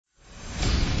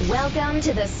Welcome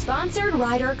to the Sponsored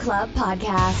Rider Club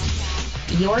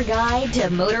podcast, your guide to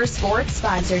motorsports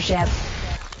sponsorship.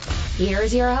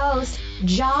 Here's your host,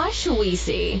 Josh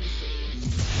Weesey.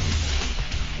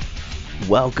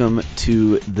 Welcome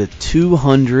to the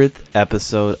 200th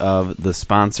episode of the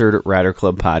Sponsored Rider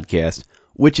Club podcast,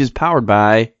 which is powered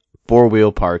by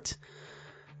 4-Wheel Parts.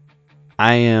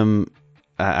 I don't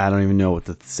even know what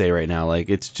to say right now. Like,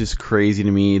 it's just crazy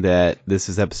to me that this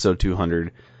is episode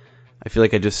 200. I feel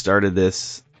like I just started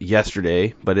this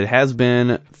yesterday, but it has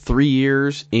been 3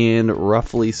 years and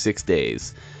roughly 6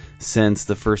 days since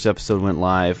the first episode went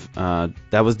live.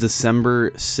 That was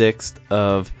December 6th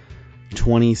of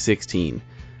 2016.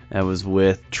 That was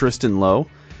with Tristan Lowe.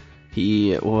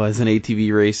 He was an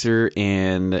ATV racer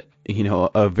and,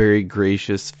 a very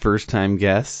gracious first-time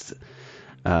guest.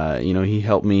 He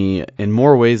helped me in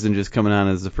more ways than just coming on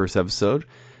as the first episode.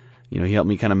 He helped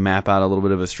me kind of map out a little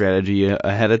bit of a strategy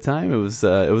ahead of time. It was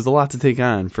a lot to take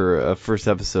on for a first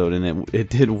episode, and it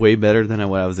did way better than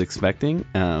what I was expecting.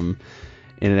 And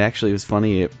it actually was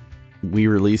funny. We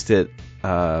released it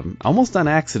almost on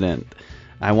accident.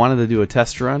 I wanted to do a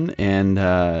test run, and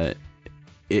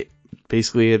it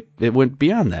went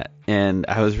beyond that. And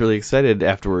I was really excited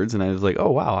afterwards, and I was like,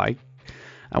 oh, wow, I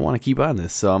want to keep on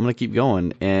this, so I'm going to keep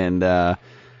going. And,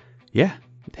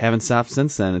 haven't stopped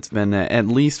since then. It's been at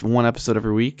least one episode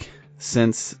every week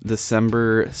since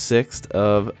December 6th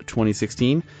of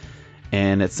 2016.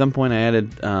 And at some point I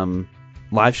added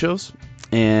live shows,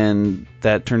 and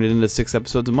that turned it into 6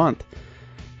 episodes a month.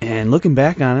 And looking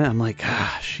back on it, I'm like,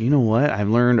 gosh, you know what? I've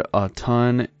learned a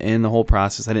ton in the whole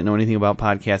process. I didn't know anything about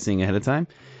podcasting ahead of time.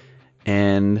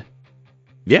 And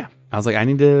I was like, I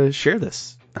need to share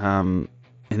this.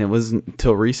 And it wasn't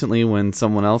until recently when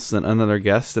someone else, another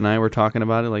guest, and I were talking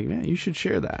about it, like, man, you should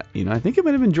share that. I think it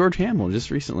might have been George Hamill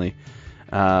just recently.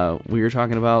 We were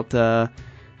talking about,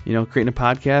 creating a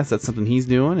podcast. That's something he's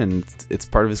doing, and it's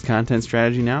part of his content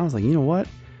strategy now. I was like, you know what?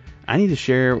 I need to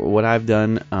share what I've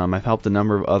done. I've helped a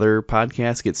number of other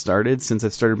podcasts get started since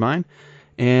I've started mine.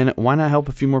 And why not help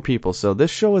a few more people? So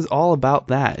this show is all about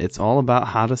that. It's all about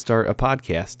how to start a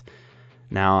podcast.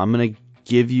 Now, I'm going to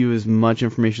give you as much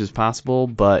information as possible,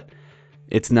 but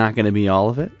it's not going to be all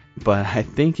of it. But I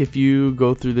think if you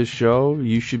go through this show,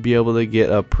 you should be able to get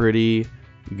a pretty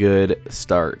good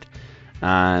start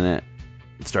on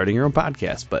starting your own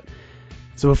podcast.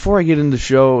 So before I get into the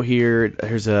show here,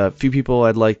 there's a few people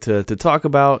I'd like to talk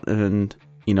about and,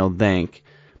 thank.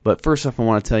 But first off, I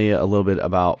want to tell you a little bit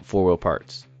about 4-Wheel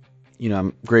Parts.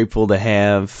 I'm grateful to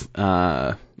have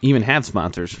even have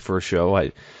sponsors for a show.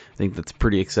 I think that's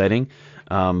pretty exciting.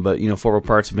 But 4-Wheel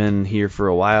Parts have been here for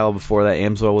a while. Before that,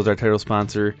 AMSOIL was our title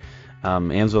sponsor.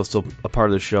 AMSOIL is still a part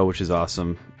of the show, which is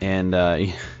awesome. And,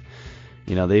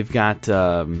 they've got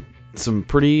some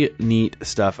pretty neat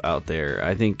stuff out there.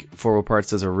 I think 4-Wheel Parts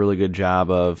does a really good job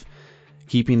of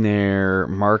keeping their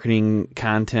marketing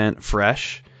content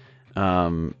fresh.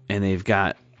 And they've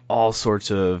got all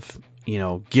sorts of,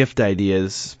 gift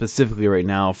ideas specifically right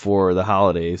now for the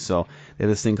holidays. So they have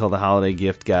this thing called the Holiday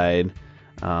Gift Guide.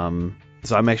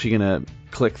 So I'm actually going to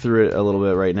click through it a little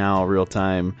bit right now, real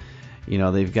time.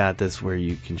 They've got this where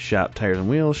you can shop tires and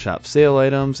wheels, shop sale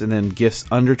items, and then gifts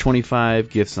under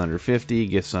 25, gifts under 50,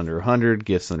 gifts under 100,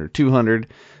 gifts under 200,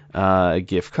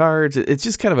 gift cards. It's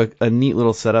just kind of a neat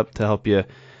little setup to help you,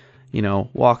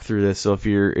 walk through this. So if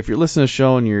you're listening to the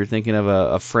show and you're thinking of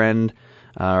a friend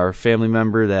or a family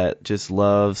member that just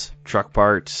loves truck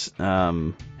parts,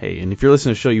 hey, and if you're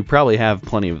listening to the show, you probably have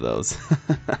plenty of those.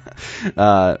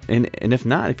 And if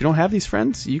not, if you don't have these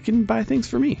friends, you can buy things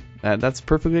for me. That's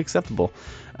perfectly acceptable.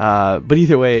 But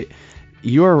either way,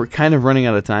 you are kind of running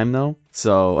out of time, though.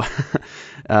 So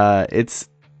it's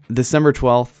December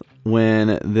 12th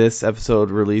when this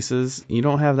episode releases. You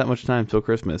don't have that much time till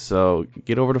Christmas. So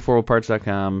get over to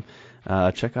 4wheelparts.com,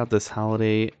 check out this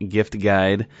holiday gift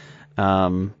guide,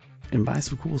 and buy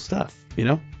some cool stuff,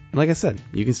 Like I said,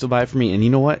 you can still buy it from me. And you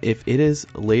know what? If it is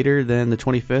later than the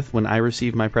 25th when I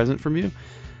receive my present from you,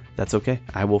 that's okay.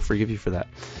 I will forgive you for that.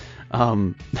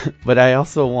 But I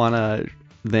also want to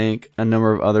thank a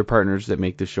number of other partners that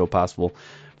make this show possible.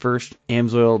 First,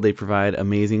 AMSOIL. They provide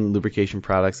amazing lubrication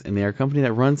products, and they are a company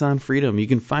that runs on freedom. You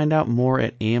can find out more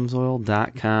at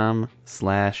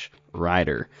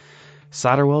amsoil.com/rider.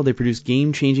 SolderWeld. They produce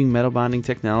game-changing metal bonding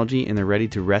technology, and they're ready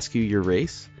to rescue your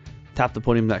race.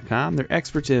 TopThePodium.com. They're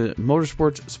experts in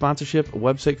motorsports sponsorship,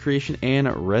 website creation,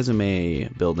 and resume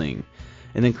building.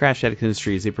 And then Crash Addict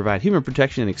Industries. They provide human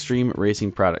protection and extreme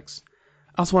racing products.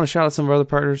 I also want to shout out some of our other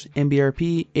partners,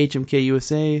 MBRP, HMK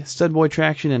USA, Studboy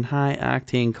Traction, and High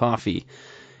Octane Coffee.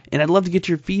 And I'd love to get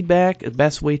your feedback. The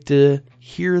best way to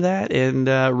hear that and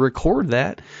record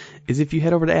that is if you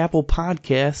head over to Apple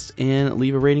Podcasts and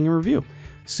leave a rating and review.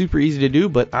 Super easy to do,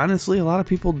 but honestly, a lot of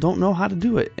people don't know how to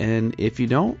do it. And if you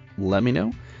don't, let me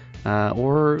know.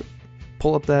 Or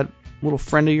pull up that little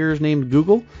friend of yours named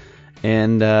Google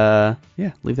and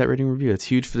leave that rating and review. It's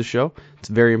huge for the show. It's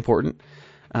very important.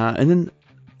 And then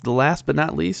the last but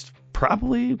not least,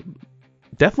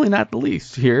 definitely not the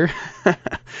least here.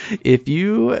 If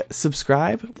you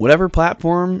subscribe, whatever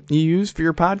platform you use for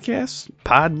your podcasts,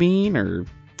 Podbean or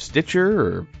Stitcher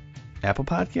or Apple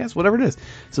Podcasts, whatever it is,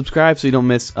 subscribe so you don't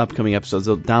miss upcoming episodes.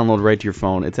 They'll download right to your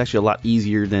phone. It's actually a lot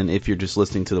easier than if you're just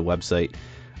listening to the website.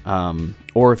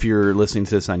 Or if you're listening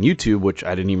to this on YouTube, which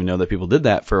I didn't even know that people did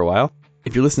that for a while.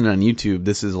 If you're listening on YouTube,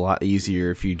 this is a lot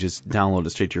easier if you just download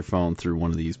it straight to your phone through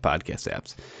one of these podcast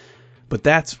apps. But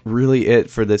that's really it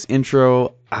for this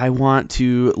intro. I want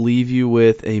to leave you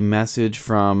with a message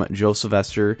from Joe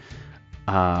Sylvester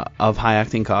of High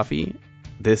Octane Coffee.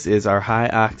 This is our High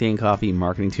Octane Coffee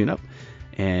marketing tune-up.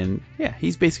 And yeah,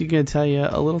 he's basically going to tell you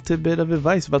a little tidbit of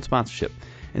advice about sponsorship.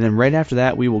 And then right after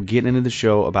that, we will get into the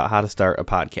show about how to start a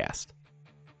podcast.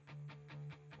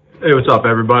 Hey, what's up,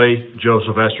 everybody? Joe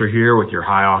Sylvester here with your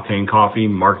High Octane Coffee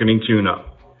marketing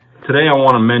tune-up. Today I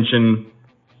want to mention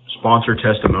sponsor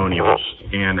testimonials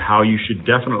and how you should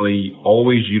definitely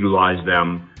always utilize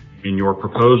them in your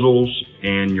proposals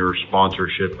and your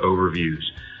sponsorship overviews.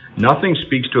 Nothing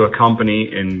speaks to a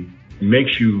company and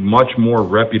makes you much more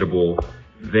reputable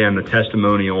than the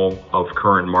testimonial of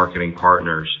current marketing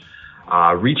partners.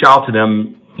 Reach out to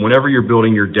them whenever you're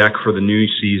building your deck for the new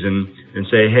season and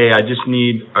say, hey, I just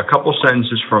need a couple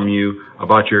sentences from you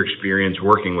about your experience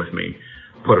working with me.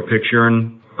 Put a picture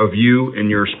of you and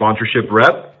your sponsorship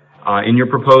rep in your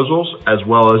proposals, as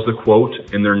well as the quote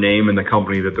and their name and the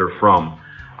company that they're from.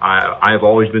 I have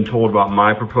always been told about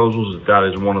my proposals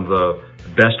that is one of the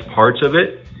best parts of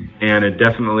it, and it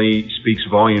definitely speaks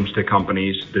volumes to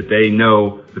companies that they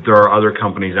know that there are other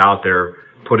companies out there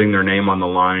putting their name on the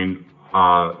line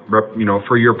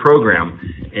for your program,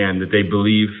 and that they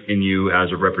believe in you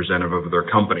as a representative of their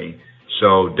company.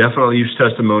 So definitely use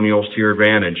testimonials to your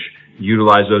advantage.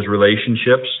 Utilize those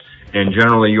relationships, and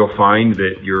generally you'll find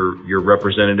that your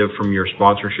representative from your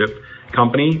sponsorship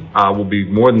company will be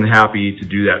more than happy to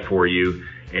do that for you,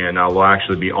 and will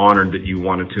actually be honored that you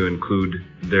wanted to include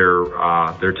their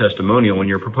testimonial in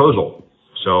your proposal.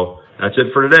 So that's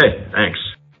it for today. Thanks.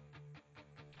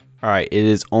 All right, it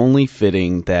is only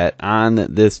fitting that on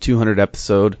this 200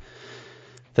 episode,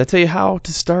 that I tell you how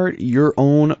to start your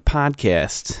own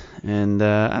podcast. And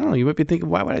I don't know, you might be thinking,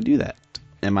 why would I do that?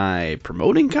 Am I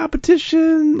promoting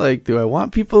competition? Like, do I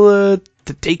want people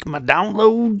to take my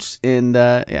downloads? And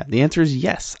the answer is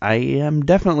yes. I am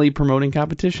definitely promoting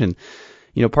competition.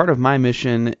 You know, part of my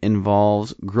mission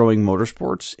involves growing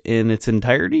motorsports in its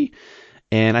entirety,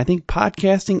 and I think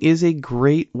podcasting is a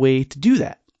great way to do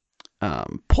that.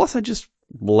 Plus, I just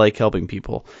like helping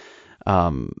people.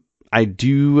 I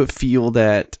do feel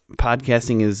that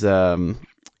podcasting is,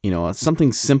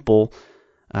 something simple.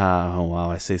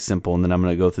 I say simple, and then I'm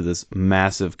going to go through this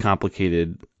massive,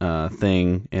 complicated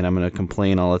thing, and I'm going to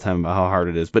complain all the time about how hard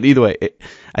it is. But either way,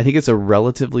 I think it's a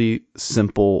relatively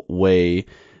simple way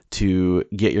to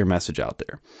get your message out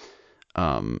there.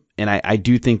 And I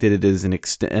do think that it is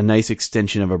a nice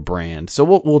extension of a brand. So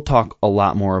we'll talk a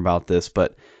lot more about this,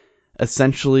 but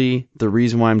essentially, the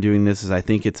reason why I'm doing this is I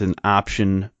think it's an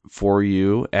option for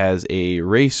you as a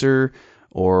racer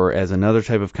or as another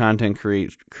type of content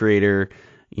creator,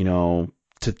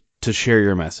 to share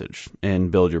your message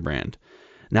and build your brand.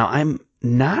 Now, I'm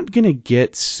not going to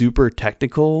get super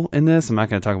technical in this. I'm not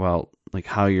going to talk about like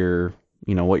how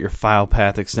what your file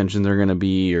path extensions are going to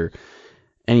be or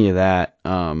any of that.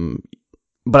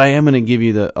 But I am going to give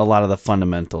you a lot of the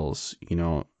fundamentals,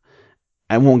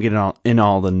 I won't get in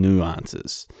all the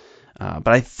nuances, but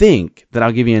I think that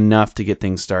I'll give you enough to get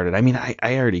things started. I mean, I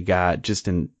already got just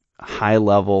in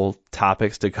high-level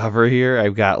topics to cover here.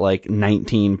 I've got like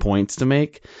 19 points to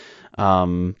make,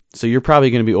 so you're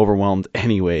probably going to be overwhelmed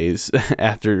anyways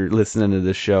after listening to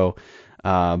this show.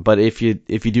 But if you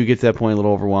do get to that point a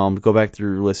little overwhelmed, go back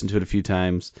through, listen to it a few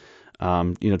times,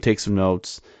 take some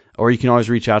notes, or you can always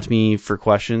reach out to me for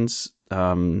questions.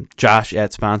 Josh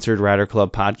at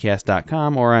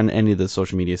sponsoredriderclubpodcast.com, or on any of the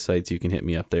social media sites. You can hit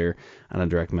me up there on a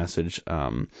direct message.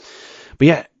 But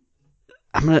yeah,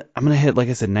 I'm gonna hit, like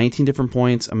I said, 19 different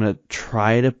points. I'm gonna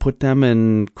try to put them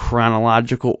in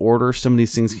chronological order. Some of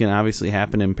these things can obviously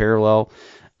happen in parallel.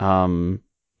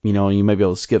 You might be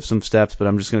able to skip some steps, but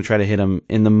I'm just going to try to hit them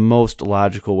in the most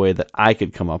logical way that I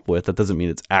could come up with. That doesn't mean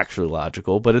it's actually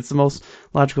logical, but it's the most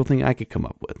logical thing I could come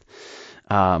up with.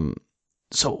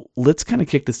 So let's kind of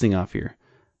kick this thing off here.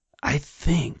 I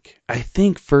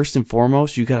think first and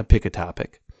foremost, you got to pick a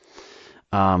topic.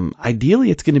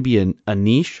 Ideally, it's going to be a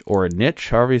niche or a niche,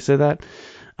 however you say that.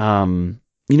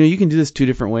 You can do this two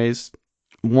different ways.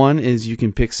 One is you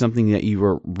can pick something that you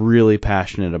are really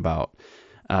passionate about.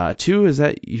 Two is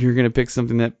that you're going to pick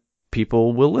something that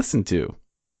people will listen to.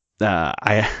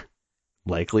 I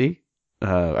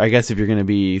guess if you're going to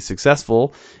be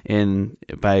successful, and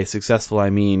by successful I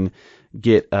mean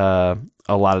get a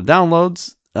lot of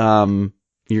downloads,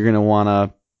 you're going to want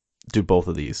to do both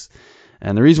of these.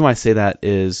 And the reason why I say that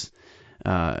is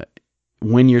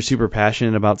when you're super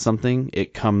passionate about something,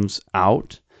 it comes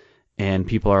out and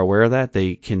people are aware of that.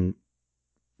 They can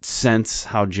sense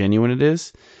how genuine it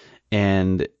is.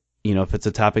 And, if it's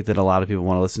a topic that a lot of people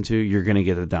want to listen to, you're going to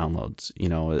get the downloads,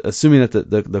 assuming that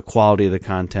the quality of the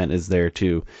content is there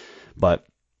too. But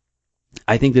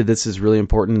I think that this is really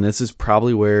important. And this is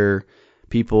probably where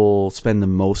people spend the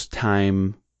most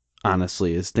time,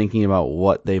 honestly, is thinking about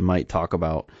what they might talk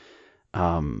about.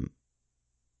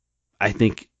 I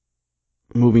think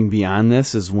moving beyond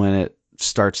this is when it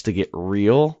starts to get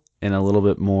real and a little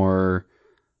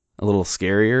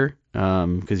scarier,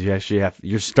 because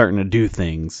you're starting to do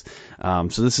things.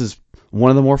 So this is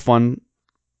one of the more fun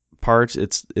parts.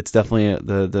 It's definitely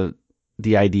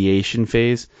the ideation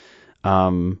phase,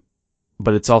 but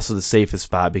it's also the safest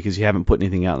spot because you haven't put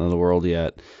anything out into the world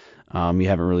yet. You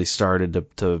haven't really started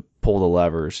to pull the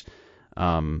levers.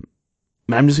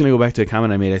 I'm just going to go back to a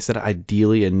comment I made. I said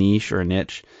ideally a niche or a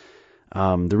niche.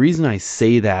 The reason I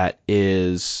say that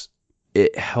is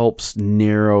it helps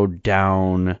narrow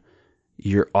down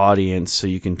your audience so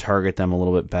you can target them a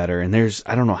little bit better. And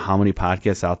I don't know how many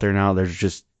podcasts out there now. There's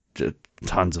just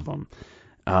tons of them.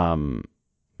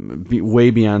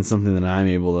 Way beyond something that I'm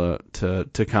able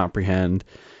to comprehend,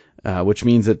 which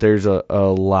means that there's a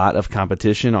lot of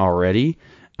competition already.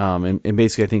 And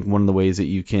basically I think one of the ways that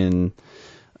you can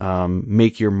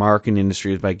make your mark in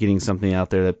industry is by getting something out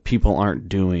there that people aren't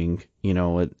doing.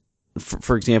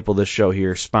 For example, this show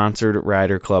here, Sponsored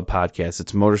Rider Club Podcast.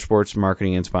 It's motorsports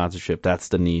marketing and sponsorship. That's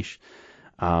the niche.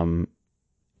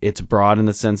 It's broad in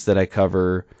the sense that I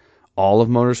cover all of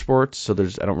motorsports. So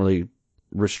I don't really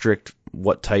restrict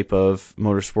what type of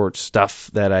motorsports stuff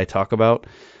that I talk about.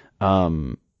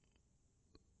 But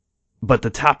the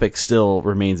topic still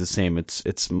remains the same.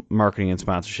 It's marketing and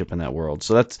sponsorship in that world.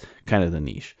 So that's kind of the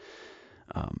niche.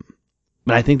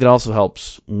 But I think that also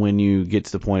helps when you get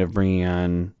to the point of bringing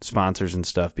on sponsors and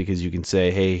stuff, because you can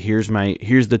say, hey, here's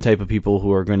the type of people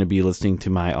who are going to be listening to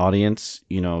my audience.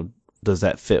 Does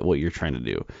that fit what you're trying to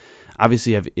do?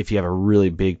 Obviously, if you have a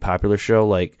really big popular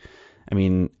show,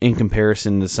 in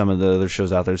comparison to some of the other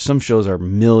shows out there, some shows are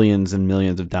millions and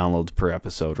millions of downloads per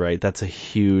episode, right? That's a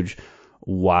huge,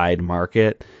 wide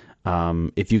market.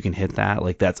 If you can hit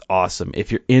that, that's awesome.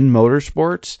 If you're in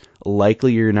motorsports,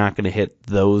 likely you're not going to hit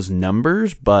those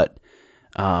numbers, but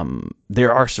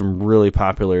there are some really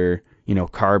popular,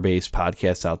 car-based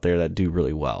podcasts out there that do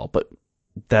really well, but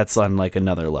that's on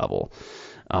another level.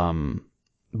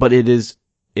 But it is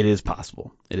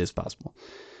possible. It is possible.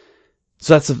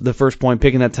 So that's the first point,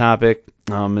 picking that topic.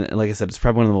 And like I said, it's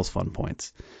probably one of the most fun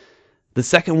points. The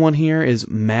second one here is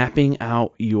mapping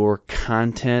out your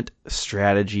content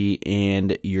strategy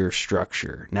and your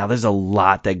structure. Now, there's a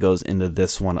lot that goes into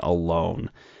this one alone.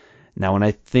 Now, when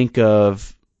I think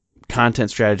of content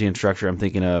strategy and structure, I'm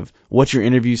thinking of what's your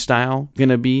interview style going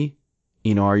to be?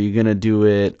 Are you going to do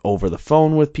it over the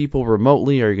phone with people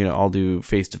remotely? Are you going to all do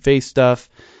face-to-face stuff?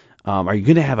 Are you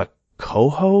going to have a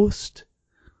co-host?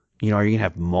 Are you going to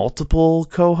have multiple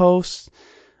co-hosts?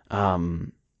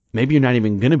 Maybe you're not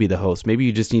even going to be the host. Maybe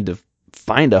you just need to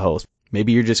find a host.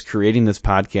 Maybe you're just creating this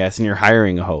podcast and you're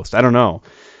hiring a host. I don't know.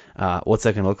 What's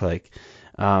that going to look like?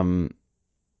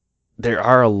 There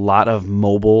are a lot of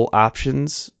mobile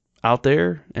options out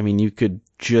there. You could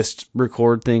just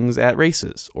record things at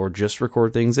races or just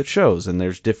record things at shows. And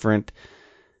there's different,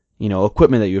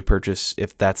 equipment that you would purchase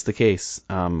if that's the case.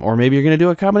 Or maybe you're going to do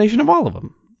a combination of all of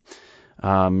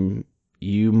them.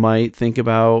 You might think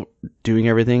about doing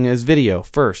everything as video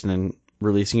first and then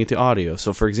releasing it to audio.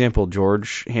 So, for example,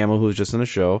 George Hamill, who was just on the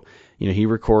show, he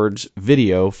records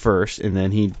video first and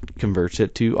then he converts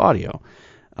it to audio.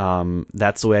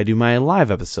 That's the way I do my live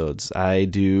episodes. I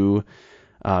do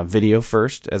video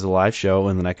first as a live show,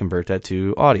 and then I convert that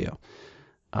to audio.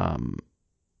 And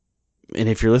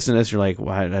if you're listening to this, you're like,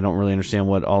 well, I don't really understand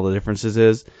what all the differences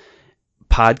is.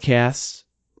 Podcasts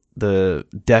the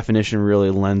definition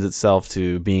really lends itself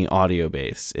to being audio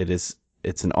based.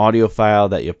 It's an audio file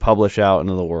that you publish out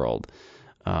into the world.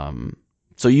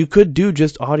 So you could do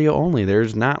just audio only.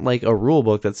 There's not like a rule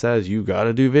book that says you got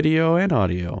to do video and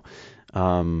audio.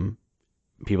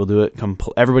 People do it.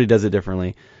 Everybody does it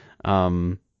differently.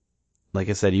 Like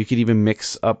I said, you could even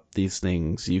mix up these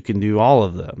things. You can do all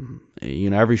of them.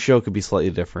 Every show could be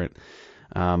slightly different.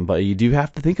 But you do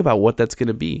have to think about what that's going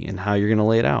to be and how you're going to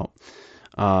lay it out.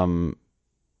 I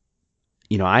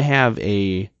have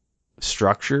a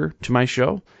structure to my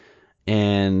show,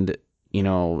 and,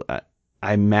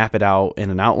 I map it out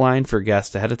in an outline for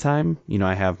guests ahead of time.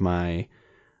 I have my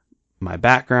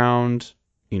background,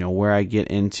 where I get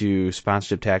into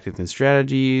sponsorship tactics and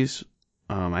strategies.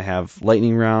 I have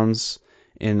lightning rounds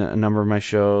in a number of my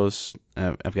shows.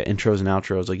 I've got intros and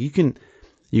outros. Like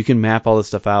you can map all this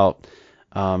stuff out,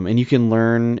 and you can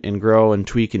learn and grow and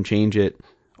tweak and change it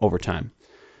over time.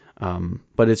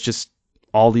 But it's just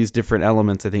all these different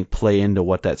elements, I think, play into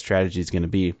what that strategy is going to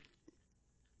be.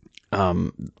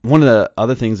 One of the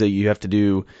other things that you have to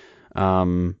do,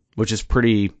 which is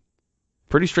pretty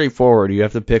straightforward, you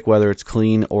have to pick whether it's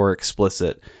clean or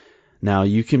explicit. Now,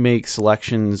 you can make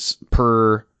selections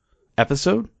per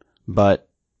episode, but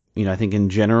I think in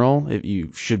general,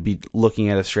 you should be looking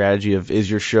at a strategy of,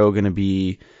 is your show going to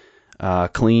be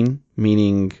clean,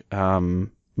 meaning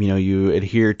you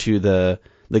adhere to the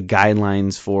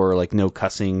guidelines for like no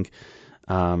cussing.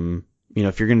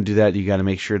 If you're going to do that, you got to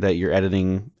make sure that you're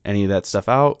editing any of that stuff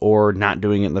out or not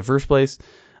doing it in the first place.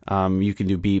 You can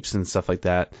do beeps and stuff like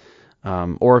that.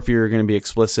 Or if you're going to be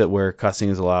explicit where cussing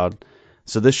is allowed.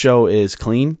 So this show is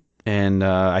clean, and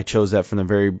I chose that from the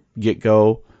very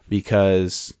get-go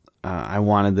because I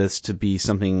wanted this to be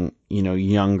something,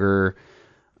 younger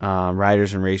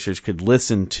riders and racers could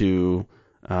listen to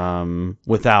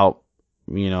without,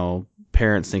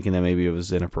 parents thinking that maybe it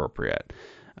was inappropriate.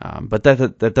 But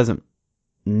that doesn't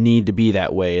need to be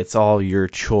that way. It's all your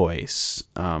choice.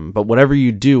 But whatever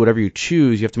you do, whatever you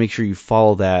choose, you have to make sure you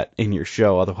follow that in your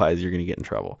show. Otherwise, you're going to get in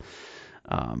trouble.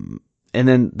 And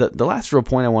then the last real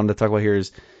point I wanted to talk about here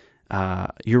is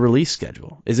your release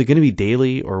schedule. Is it going to be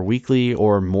daily or weekly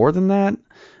or more than that?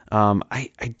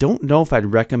 I don't know if I'd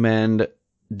recommend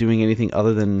doing anything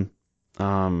other than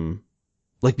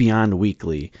like beyond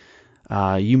weekly.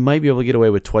 You might be able to get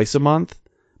away with twice a month,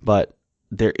 but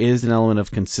there is an element of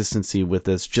consistency with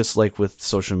this, just like with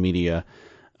social media.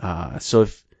 So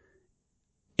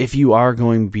if you are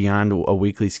going beyond a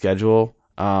weekly schedule,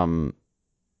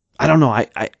 I don't know.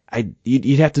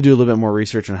 You'd have to do a little bit more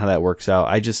research on how that works out.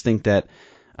 I just think that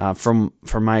from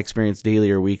my experience,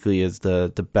 daily or weekly is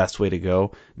the best way to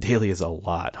go. Daily is a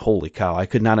lot. Holy cow! I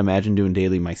could not imagine doing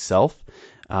daily myself.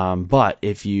 But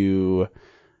if you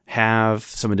have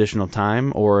some additional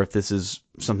time, or if this is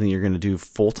something you're going to do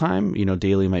full time,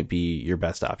 daily might be your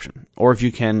best option. Or if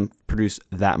you can produce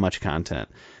that much content,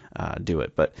 do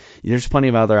it. But there's plenty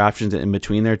of other options in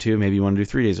between there too. Maybe you want to do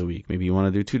 3 days a week. Maybe you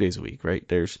want to do 2 days a week, right?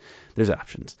 There's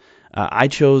options. I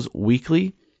chose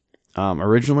weekly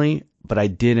originally, but I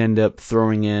did end up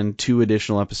throwing in 2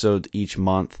 additional episodes each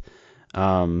month.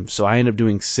 So I end up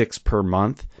doing 6 per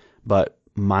month, but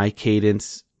my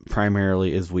cadence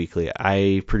primarily is weekly.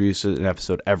 I produce an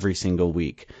episode every single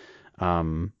week.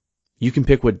 You can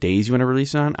pick what days you want to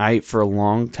release on. For a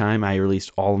long time, I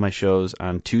released all of my shows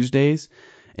on Tuesdays,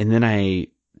 and then I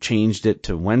changed it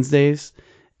to Wednesdays,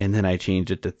 and then I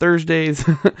changed it to Thursdays.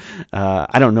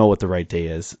 I don't know what the right day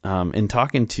is. In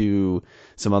talking to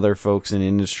some other folks in the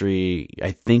industry,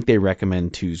 I think they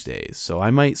recommend Tuesdays. So I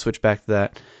might switch back to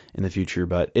that in the future,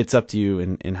 but it's up to you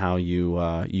and how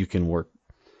you can work.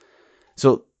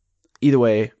 So either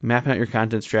way, mapping out your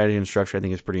content strategy and structure, I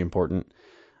think, is pretty important.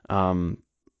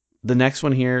 The next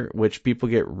one here, which people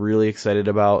get really excited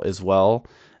about as well,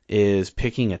 is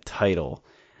picking a title.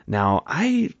 Now,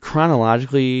 I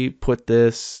chronologically put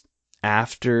this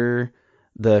after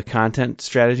the content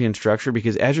strategy and structure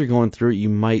because as you're going through it, you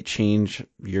might change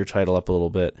your title up a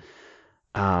little bit.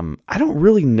 I don't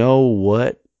really know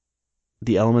what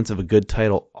the elements of a good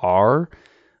title are.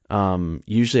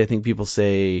 Usually I think people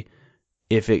say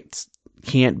if it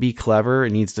can't be clever,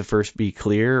 it needs to first be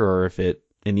clear, or if it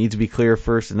needs to be clear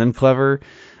first and then clever.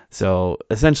 So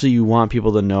essentially you want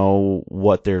people to know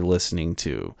what they're listening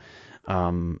to.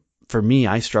 For me,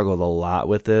 I struggled a lot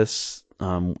with this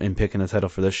in picking a title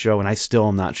for this show, and I still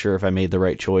am not sure if I made the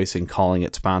right choice in calling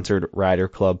it Sponsored Rider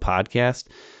Club Podcast.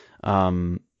 I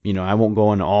won't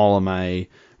go into all of my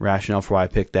rationale for why I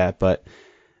picked that, but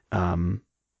I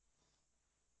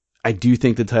do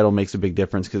think the title makes a big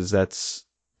difference because that's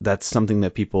something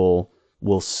that people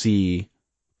will see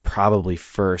probably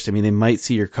first. I mean, they might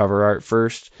see your cover art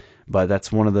first, but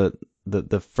that's one of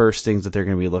the first things that they're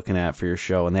going to be looking at for your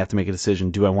show, and they have to make a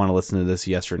decision. Do I want to listen to this?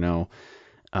 Yes or no.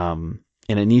 And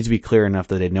it needs to be clear enough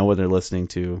that they know what they're listening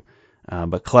to,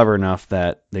 but clever enough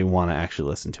that they want to actually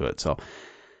listen to it. So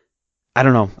I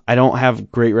don't know. I don't have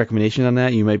great recommendations on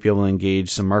that. You might be able to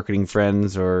engage some marketing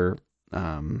friends or,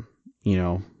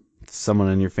 someone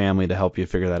in your family to help you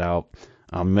figure that out.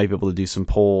 You might be able to do some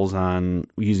polls on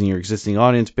using your existing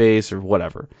audience base or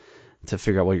whatever to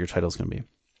figure out what your title is going to be.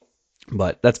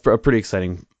 But that's a pretty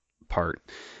exciting part.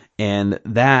 And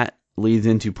that leads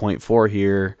into point 4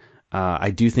 here.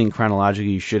 I do think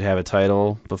chronologically you should have a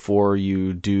title before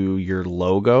you do your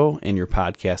logo and your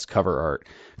podcast cover art,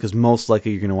 because most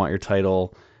likely you're going to want your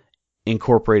title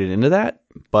incorporated into that,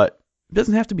 but it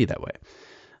doesn't have to be that way.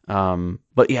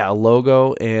 But yeah, a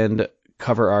logo and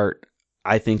cover art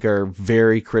I think are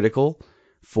very critical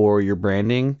for your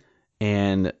branding,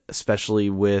 and especially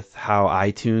with how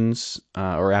iTunes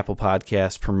or Apple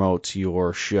Podcasts promotes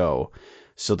your show.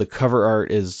 So the cover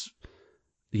art is,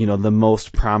 the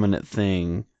most prominent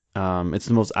thing. It's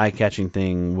the most eye-catching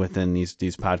thing within these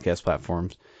podcast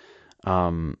platforms.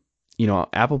 Apple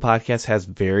Podcasts has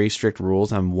very strict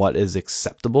rules on what is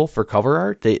acceptable for cover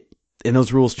art. And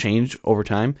those rules change over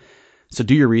time. So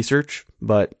do your research,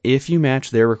 but if you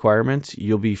match their requirements,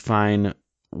 you'll be fine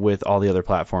with all the other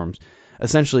platforms.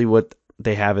 Essentially what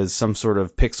they have is some sort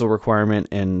of pixel requirement,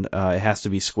 and it has to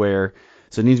be square.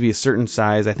 So it needs to be a certain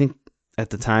size. I think at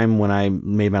the time when I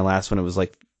made my last one, it was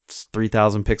like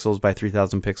 3,000 pixels by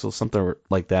 3,000 pixels, something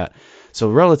like that. So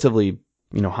relatively,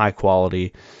 high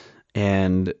quality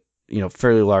and,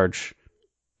 fairly large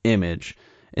image.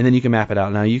 And then you can map it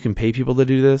out. Now you can pay people to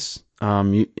do this.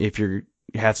 If you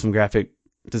have some graphic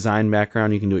design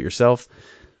background, you can do it yourself.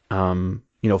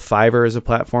 Fiverr is a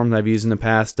platform that I've used in the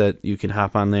past that you can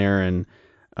hop on there and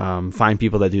find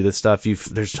people that do this stuff.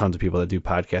 There's tons of people that do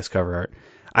podcast cover art.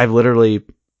 I've literally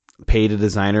paid a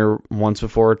designer once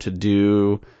before to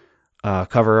do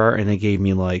cover art, and they gave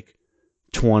me like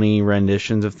 20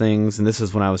 renditions of things. And this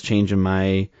is when I was changing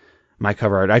my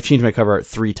cover art. I've changed my cover art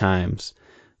 3 times.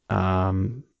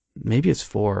 Maybe it's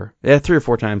 4. Yeah, 3 or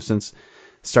 4 times since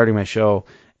starting my show.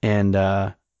 And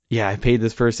I paid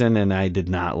this person, and I did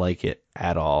not like it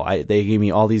at all. They gave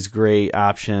me all these great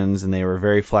options, and they were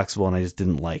very flexible, and I just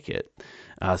didn't like it.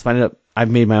 So I've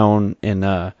made my own,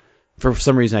 and for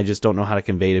some reason I just don't know how to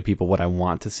convey to people what I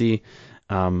want to see.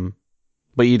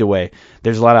 But either way,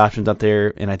 there's a lot of options out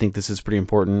there, and I think this is pretty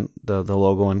important, the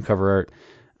logo and cover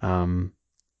art.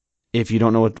 If you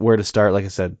don't know where to start, like I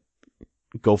said,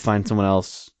 go find someone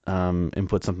else and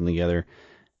put something together.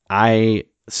 I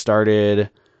started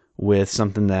with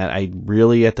something that I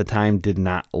really at the time did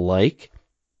not like.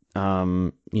 I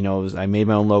made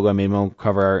my own logo, I made my own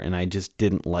cover art, and I just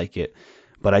didn't like it.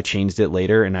 But I changed it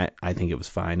later, and I think it was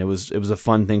fine. It was a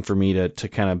fun thing for me to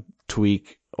kind of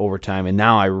tweak over time, and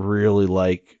now I really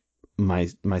like my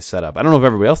setup. I don't know if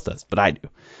everybody else does, but I do.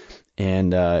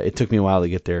 And it took me a while to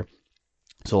get there.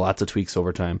 So lots of tweaks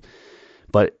over time.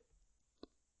 But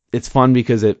it's fun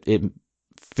because it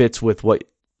fits with what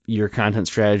your content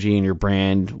strategy and your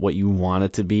brand, what you want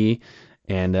it to be,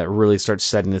 and that really starts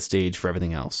setting the stage for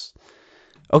everything else.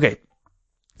 Okay,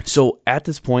 so at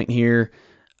this point here,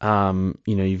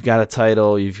 you've got a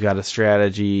title, you've got a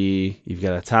strategy, you've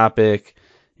got a topic,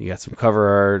 you got some cover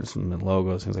art, some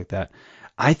logos, things like that.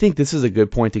 I think this is a good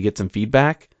point to get some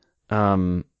feedback.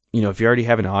 If you already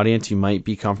have an audience, you might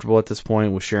be comfortable at this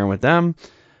point with sharing with them.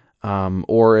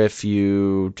 Or if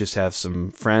you just have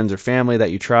some friends or family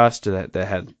that you trust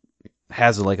that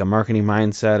has like a marketing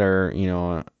mindset or,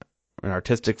 an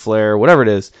artistic flair, whatever it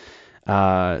is,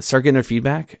 start getting their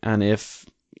feedback on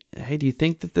hey, do you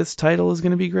think that this title is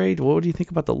going to be great? What do you think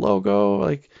about the logo?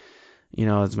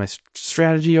 Is my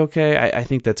strategy okay? I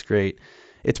think that's great.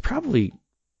 It's probably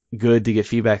good to get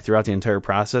feedback throughout the entire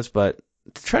process, but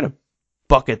to try to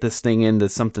bucket this thing into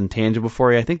something tangible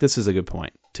for you, I think this is a good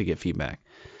point to get feedback.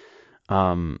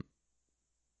 And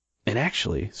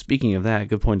actually, speaking of that,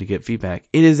 good point to get feedback.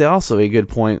 It is also a good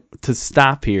point to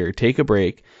stop here, take a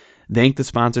break, thank the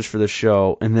sponsors for the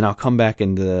show, and then I'll come back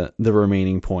into the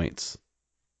remaining points.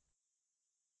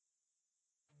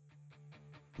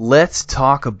 Let's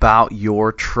talk about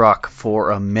your truck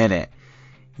for a minute.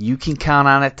 You can count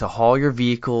on it to haul your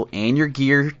vehicle and your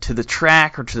gear to the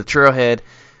track or to the trailhead,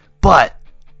 but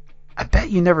I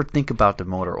bet you never think about the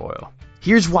motor oil.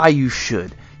 Here's why you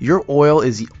should. Your oil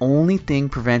is the only thing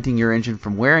preventing your engine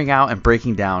from wearing out and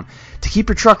breaking down. To keep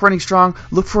your truck running strong,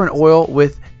 look for an oil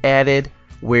with added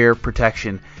wear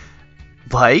protection.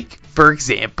 Like, for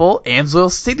example,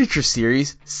 AMSOIL Signature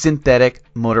Series Synthetic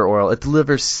Motor Oil. It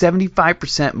delivers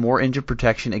 75% more engine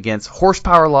protection against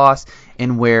horsepower loss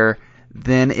and wear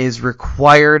than is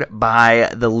required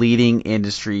by the leading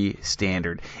industry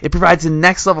standard. It provides the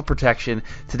next level protection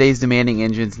today's demanding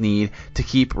engines need to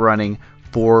keep running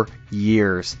for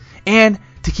years and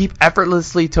to keep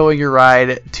effortlessly towing your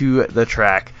ride to the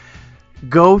track.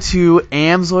 Go to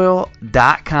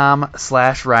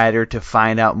AMSOIL.com/rider to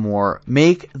find out more.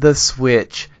 Make the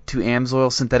switch to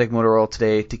AMSOIL Synthetic Motor Oil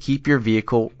today to keep your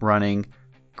vehicle running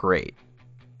great.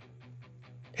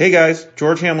 Hey guys,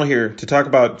 George Hamill here to talk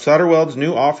about SolderWeld's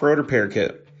new off-road repair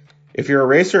kit. If you're a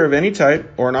racer of any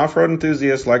type or an off-road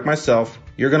enthusiast like myself,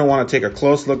 you're going to want to take a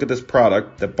close look at this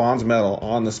product that bonds metal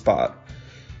on the spot.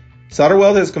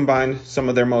 SolderWeld has combined some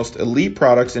of their most elite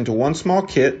products into one small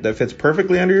kit that fits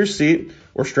perfectly under your seat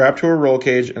or strapped to a roll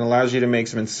cage and allows you to make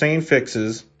some insane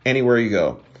fixes anywhere you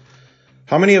go.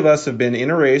 How many of us have been in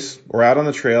a race or out on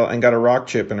the trail and got a rock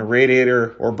chip in a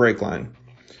radiator or brake line?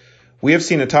 We have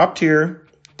seen a top-tier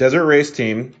desert race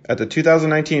team at the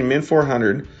 2019 Min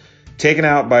 400 taken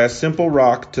out by a simple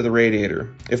rock to the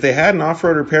radiator. If they had an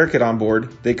off-road repair kit on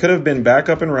board, they could have been back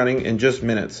up and running in just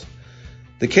minutes.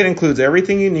 The kit includes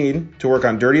everything you need to work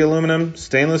on dirty aluminum,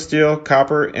 stainless steel,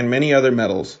 copper, and many other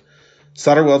metals.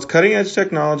 SolderWeld's cutting-edge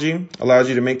technology allows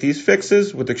you to make these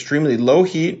fixes with extremely low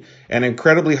heat and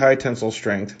incredibly high tensile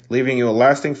strength, leaving you a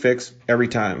lasting fix every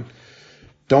time.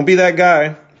 Don't be that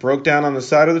guy broke down on the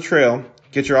side of the trail.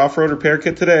 Get your off-road repair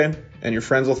kit today, and your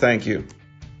friends will thank you.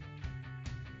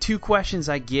 Two questions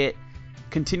I get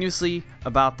continuously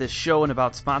about this show and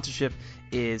about sponsorship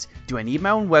is, do I need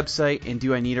my own website and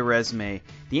do I need a resume?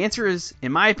 The answer is,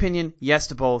 in my opinion, yes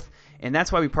to both, and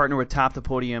that's why we partner with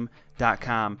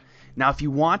TopThePodium.com. Now, if you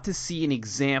want to see an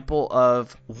example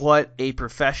of what a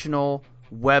professional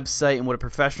website and what a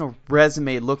professional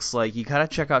resume looks like, you gotta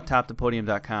check out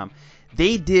TopThePodium.com.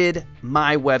 They did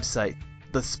my website.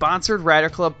 The Sponsored Rider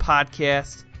Club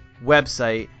Podcast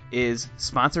website is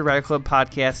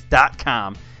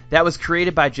SponsoredRiderClubPodcast.com. That was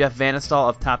created by Jeff Vanistall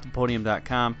of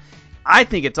TopThePodium.com. I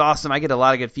think it's awesome. I get a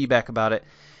lot of good feedback about it.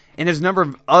 And there's a number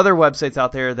of other websites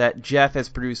out there that Jeff has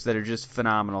produced that are just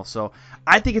phenomenal. So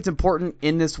I think it's important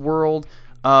in this world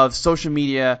of social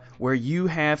media where you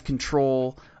have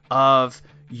control of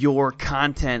your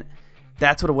content.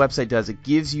 That's what a website does. It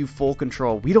gives you full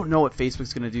control. We don't know what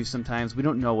Facebook's going to do sometimes. We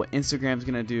don't know what Instagram's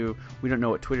going to do. We don't know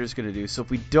what Twitter's going to do. So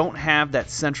if we don't have that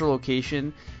central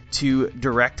location to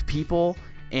direct people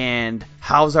and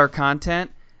house our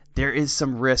content, there is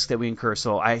some risk that we incur.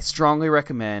 So I strongly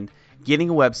recommend getting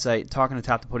a website, talking to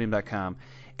TopThePodium.com.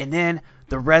 And then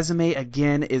the resume,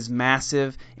 again, is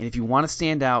massive. And if you want to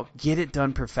stand out, get it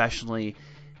done professionally.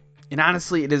 And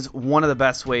honestly, it is one of the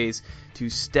best ways to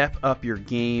step up your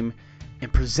game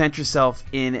and present yourself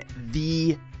in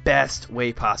the best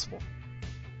way possible.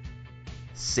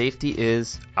 Safety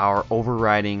is our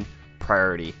overriding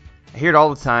priority. I hear it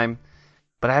all the time,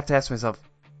 but I have to ask myself,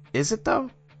 is it though?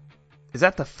 Is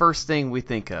that the first thing we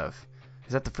think of?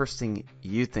 Is that the first thing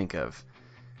you think of?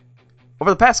 Over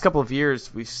the past couple of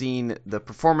years, we've seen the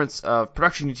performance of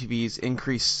production UTVs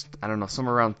increase,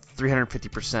 somewhere around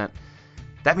 350%.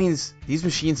 That means these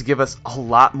machines give us a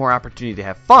lot more opportunity to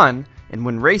have fun and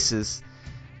win races,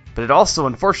 but it also,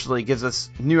 unfortunately, gives us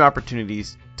new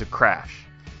opportunities to crash.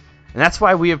 And that's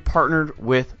why we have partnered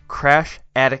with Crash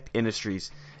Addict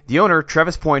Industries. The owner,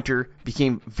 Travis Pointer,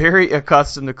 became very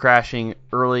accustomed to crashing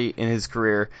early in his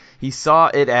career. He saw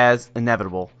it as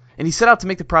inevitable, and he set out to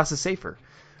make the process safer.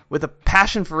 With a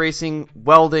passion for racing,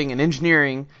 welding, and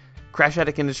engineering, Crash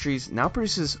Addict Industries now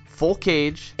produces full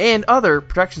cage and other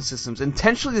protection systems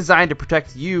intentionally designed to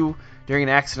protect you during an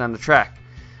accident on the track.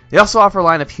 They also offer a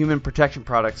line of human protection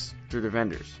products through their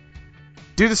vendors.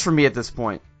 Do this for me at this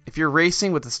point. If you're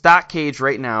racing with a stock cage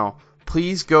right now,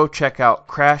 please go check out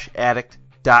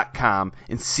CrashAddict.com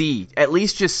and at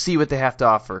least see what they have to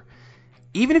offer.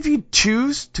 Even if you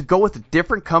choose to go with a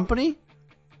different company,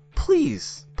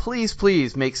 please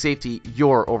make safety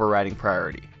your overriding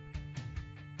priority.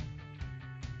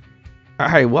 All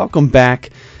right, welcome back.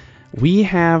 We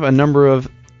have a number of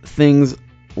things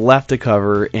left to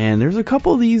cover, and there's a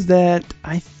couple of these that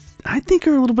I think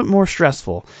are a little bit more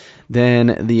stressful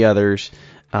than the others.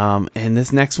 And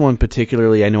this next one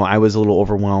particularly, I know I was a little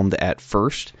overwhelmed at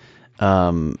first.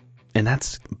 And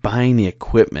that's buying the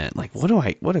equipment. Like,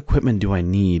 what equipment do I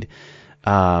need?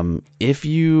 If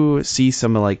you see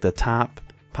some of like the top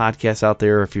podcasts out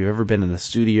there, if you've ever been in a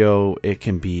studio,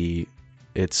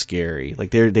 it's scary.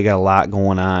 Like they got a lot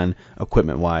going on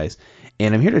equipment wise.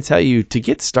 And I'm here to tell you, to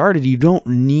get started, you don't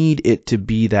need it to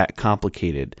be that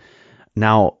complicated.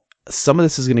 Now, some of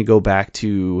this is going to go back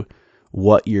to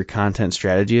what your content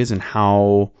strategy is and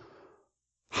how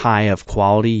high of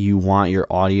quality you want your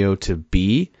audio to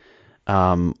be.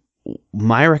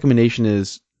 My recommendation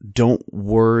is don't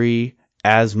worry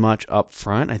as much up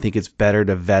front. I think it's better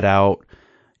to vet out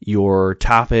your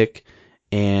topic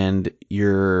and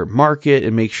your market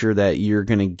and make sure that you're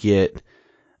going to get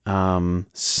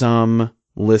some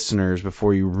listeners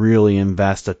before you really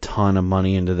invest a ton of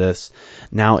money into this.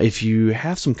 Now, if you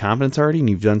have some confidence already and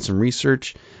you've done some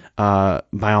research, by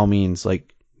all means,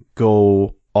 like,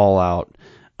 go all out.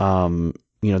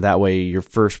 That way your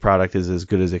first product is as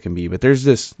good as it can be. But there's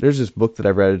this book that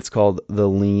I've read. It's called The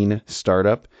Lean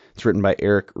Startup. It's written by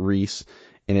Eric Ries,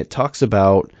 and it talks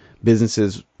about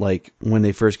businesses, like, when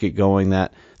they first get going,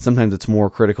 that sometimes it's more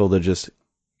critical to just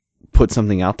put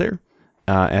something out there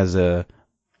as a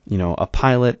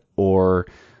pilot or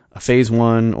a phase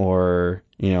 1 or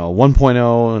a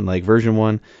 1.0 and like version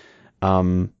 1,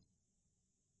 and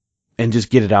just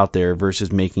get it out there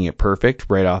versus making it perfect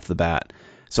right off the bat.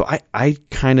 So I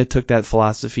kind of took that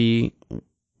philosophy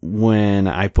when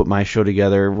I put my show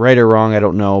together. Right or wrong, I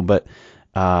don't know, but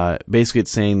basically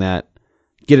it's saying that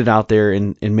get it out there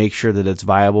and make sure that it's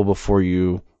viable before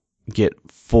you get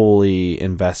fully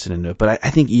invested into it. But I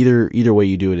think either way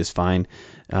you do it is fine.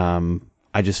 I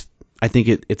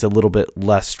think it's a little bit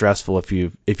less stressful if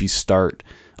you start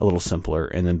a little simpler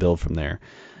and then build from there.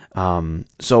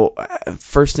 So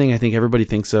first thing I think everybody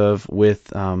thinks of with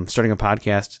starting a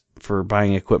podcast for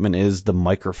buying equipment is the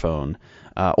microphone,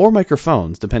 or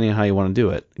microphones, depending on how you want to do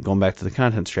it. Going back to the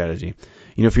content strategy,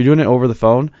 if you're doing it over the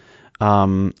phone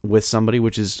with somebody,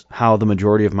 which is how the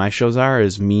majority of my shows are,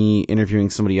 is me interviewing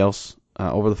somebody else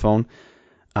over the phone.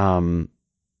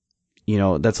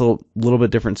 That's a little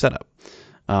bit different setup.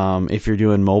 If you're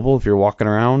doing mobile, if you're walking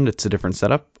around, it's a different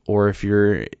setup. Or if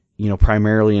you're,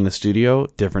 primarily in a studio,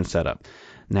 different setup.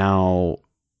 Now,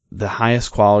 the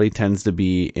highest quality tends to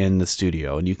be in the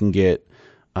studio, and you can get,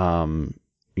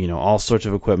 all sorts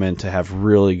of equipment to have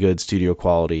really good studio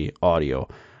quality audio.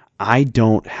 I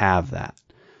don't have that.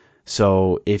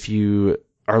 So if you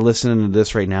are listening to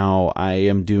this right now, I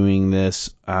am doing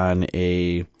this on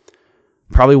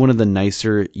probably one of the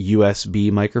nicer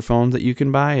USB microphones that you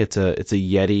can buy. It's a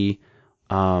Yeti,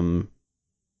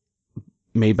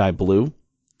 made by Blue.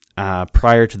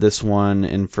 Prior to this one,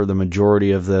 and for the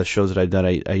majority of the shows that I've done,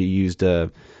 I used a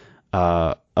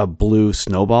Blue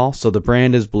Snowball. So the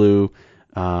brand is Blue.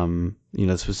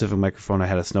 The specific microphone, I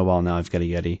had a Snowball. Now I've got a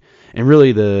Yeti. And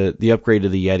really, the upgrade to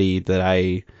the Yeti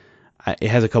that it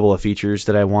has a couple of features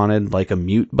that I wanted, like a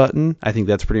mute button. I think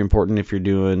that's pretty important if you're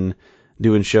doing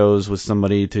shows with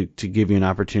somebody to give you an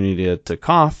opportunity to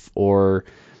cough or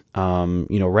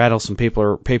rattle some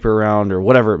paper around or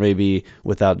whatever it may be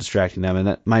without distracting them.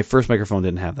 And my first microphone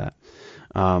didn't have that.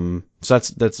 So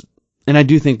that's, and I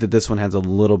do think that this one has a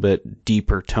little bit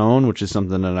deeper tone, which is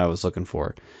something that I was looking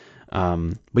for.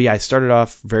 But yeah, I started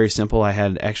off very simple. I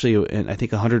had actually, I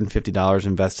think $150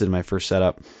 invested in my first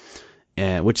setup,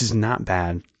 which is not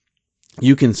bad.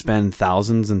 You can spend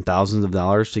thousands and thousands of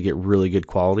dollars to get really good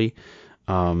quality.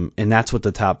 And that's what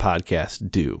the top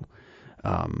podcasts do.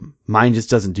 Mine just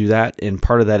doesn't do that. And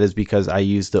part of that is because I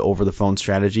use the over the phone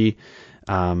strategy.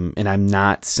 And I'm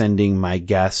not sending my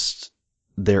guests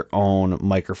their own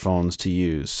microphones to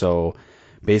use. So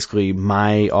basically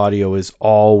my audio is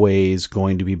always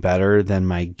going to be better than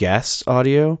my guest's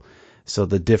audio. So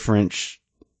the difference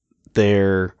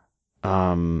there,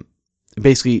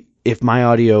 basically if my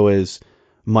audio is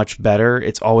much better,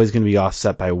 it's always going to be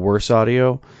offset by worse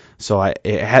audio. So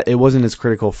it wasn't as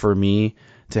critical for me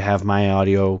to have my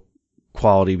audio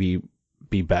quality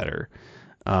be better.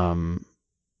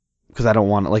 Because I don't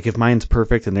want it, like, if mine's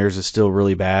perfect and theirs is still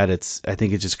really bad, I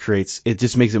think it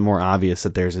just makes it more obvious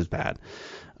that theirs is bad.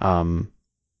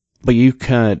 But you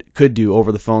could do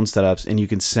over the phone setups, and you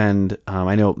can send,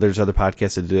 I know there's other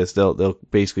podcasts that do this. They'll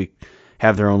basically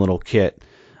have their own little kit,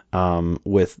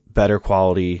 with better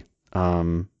quality,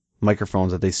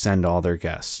 microphones that they send to all their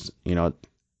guests.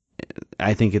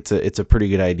 I think it's a pretty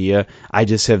good idea. I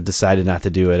just have decided not to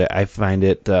do it. I find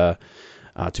it to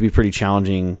be pretty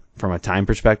challenging from a time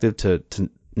perspective to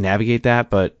navigate that.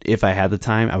 But if I had the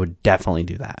time, I would definitely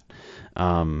do that.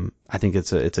 I think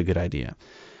it's a good idea.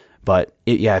 But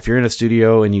if you're in a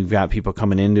studio and you've got people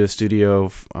coming into a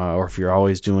studio, or if you're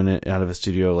always doing it out of a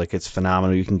studio, like, it's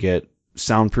phenomenal. You can get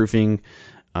soundproofing.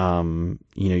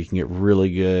 You can get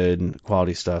really good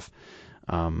quality stuff.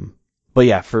 But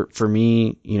yeah, for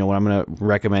me, what I'm going to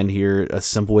recommend here, a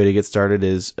simple way to get started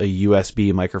is a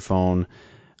USB microphone.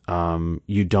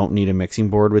 You don't need a mixing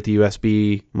board with the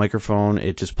USB microphone.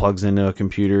 It just plugs into a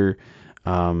computer.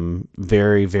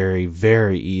 Very, very,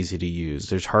 very easy to use.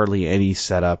 There's hardly any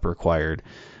setup required.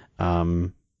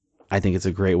 I think it's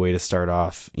a great way to start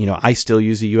off. I still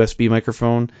use a USB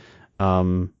microphone,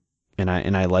 and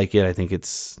I like it. I think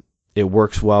it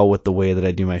works well with the way that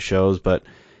I do my shows. But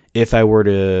if I were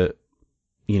to,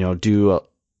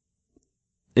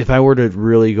 if I were to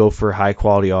really go for high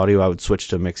quality audio, I would switch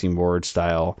to a mixing board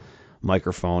style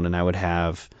microphone, and I would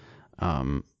have, a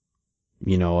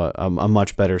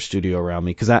much better studio around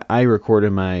me, because I record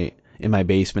in my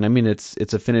basement. I mean, it's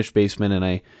a finished basement, and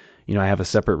I have a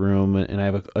separate room, and I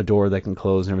have a door that can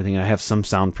close and everything. I have some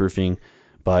soundproofing,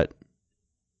 but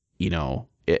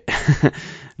it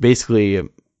basically,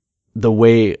 the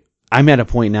way I'm at a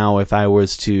point now, if I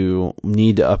was to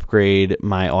need to upgrade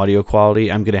my audio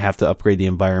quality, I'm going to have to upgrade the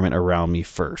environment around me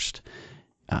first.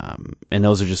 And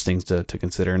those are just things to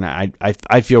consider. And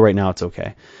I feel right now it's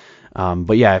okay.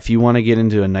 But yeah, if you want to get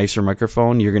into a nicer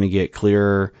microphone, you're going to get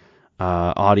clearer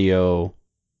audio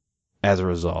as a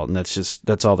result. And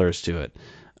that's all there is to it.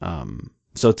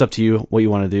 So it's up to you what you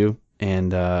want to do.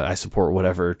 And I support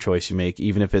whatever choice you make,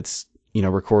 even if it's,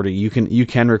 recording. You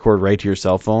can record right to your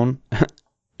cell phone.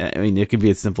 I mean, it could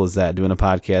be as simple as that, doing a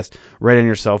podcast right on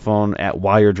your cell phone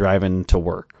while you're driving to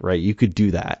work, right? You could do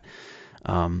that.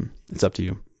 It's up to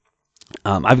you.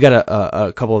 I've got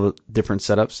a couple of different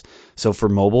setups. So for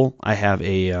mobile, I have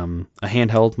a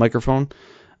handheld microphone.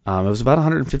 It was about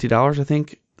 $150, I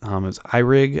think. It's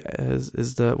iRig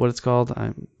is what it's called.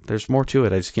 There's more to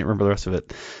it. I just can't remember the rest of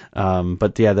it.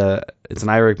 But yeah, it's an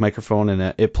iRig microphone,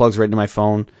 and it plugs right into my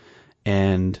phone,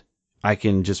 and I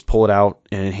can just pull it out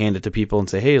and hand it to people and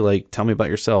say, hey, tell me about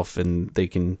yourself. And they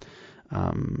can,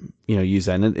 use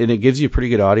that. And it gives you pretty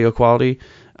good audio quality.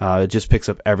 It just picks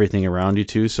up everything around you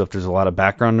too. So if there's a lot of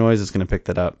background noise, it's going to pick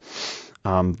that up.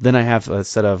 Then I have a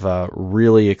set of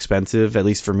really expensive, at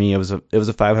least for me, it was a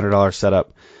 $500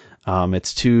 setup.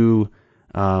 It's two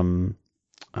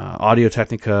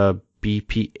Audio-Technica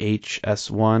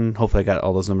BPH-S1. Hopefully I got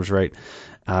all those numbers right.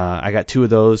 I got two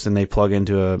of those, and they plug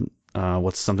into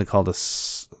what's something called a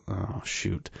Scarlett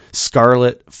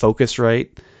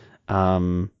Focusrite.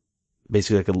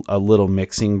 Basically like a little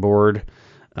mixing board.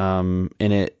 And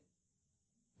it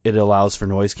allows for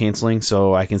noise canceling,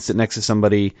 so I can sit next to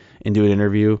somebody and do an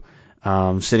interview,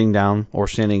 sitting down or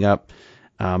standing up,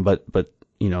 but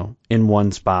in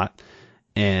one spot,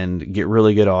 and get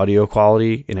really good audio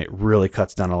quality, and it really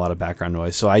cuts down a lot of background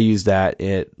noise. So I use that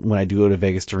when I do go to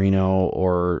Vegas to Reno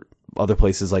or other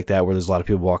places like that where there's a lot of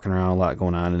people walking around, a lot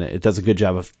going on, and it does a good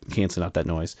job of canceling out that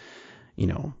noise.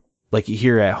 Like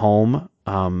here at home,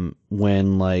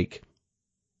 when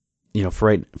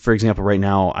for example, right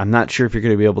now, I'm not sure if you're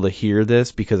going to be able to hear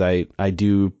this, because I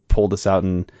do pull this out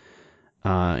in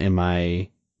my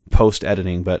post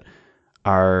editing, but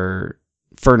our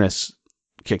furnace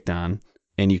kicked on,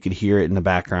 and you could hear it in the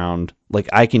background. Like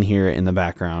I can hear it in the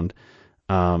background.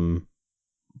 A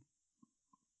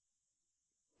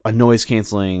noise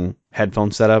canceling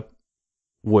headphone setup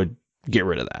would get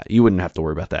rid of that. You wouldn't have to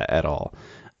worry about that at all.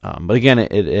 But again,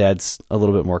 it adds a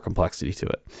little bit more complexity to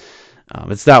it.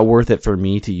 It's not worth it for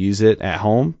me to use it at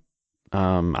home.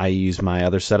 I use my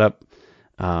other setup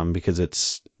because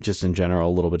it's just in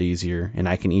general a little bit easier, and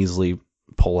I can easily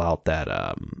pull out that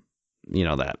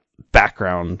that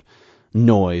background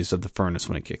noise of the furnace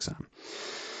when it kicks on.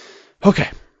 Okay,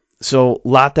 so a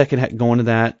lot that can go into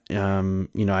that. I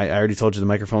already told you the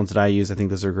microphones that I use. I think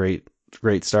those are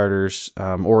great starters.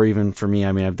 Or even for me,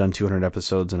 I mean, I've done 200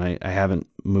 episodes, and I haven't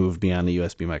moved beyond the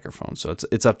USB microphone. So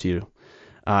it's up to you.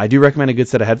 I do recommend a good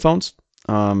set of headphones.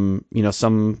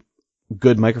 Some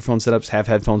good microphone setups have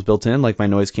headphones built in, like my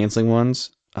noise canceling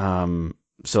ones.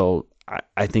 So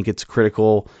I think it's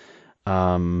critical.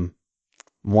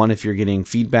 One, if you're getting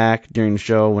feedback during the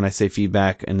show. When I say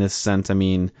feedback in this sense, I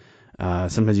mean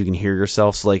sometimes you can hear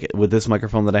yourself. So like with this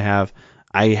microphone that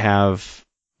I have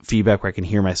feedback where I can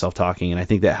hear myself talking, and I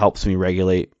think that helps me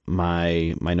regulate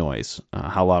my noise,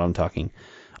 how loud I'm talking.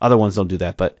 Other ones don't do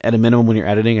that, but at a minimum, when you're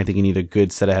editing, I think you need a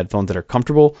good set of headphones that are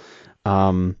comfortable.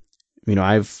 I've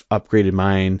upgraded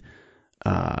mine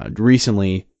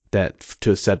recently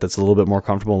to a set that's a little bit more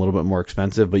comfortable, a little bit more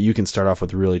expensive, but you can start off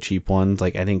with really cheap ones.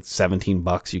 Like I think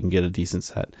 $17 you can get a decent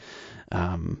set.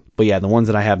 But yeah, the ones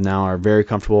that I have now are very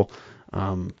comfortable.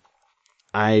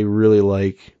 I really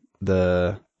like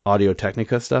the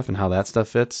Audio-Technica stuff and how that stuff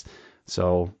fits.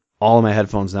 So all of my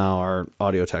headphones now are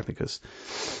Audio-Technicas.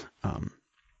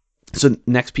 So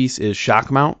next piece is shock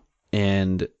mount.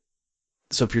 And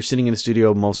so if you're sitting in a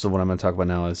studio, most of what I'm going to talk about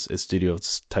now is studio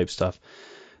type stuff.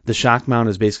 The shock mount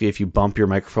is basically if you bump your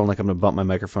microphone, like I'm going to bump my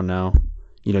microphone now,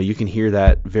 you can hear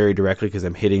that very directly because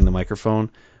I'm hitting the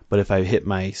microphone. But if I hit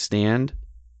my stand,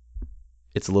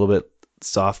 it's a little bit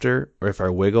softer, or if I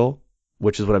wiggle,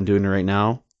 which is what I'm doing right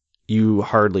now, you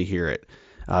hardly hear it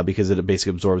because it basically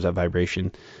absorbs that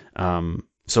vibration.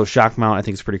 So shock mount, I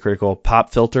think, is pretty critical.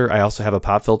 Pop filter, I also have a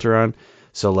pop filter on.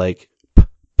 So like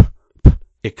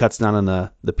it cuts down on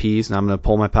the P's. Now I'm going to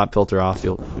pull my pop filter off.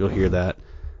 You'll hear that.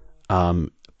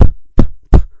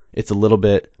 It's a little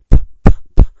bit,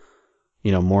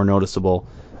 more noticeable.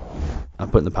 I'm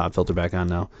putting the pop filter back on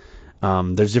now.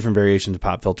 There's different variations of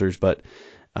pop filters, but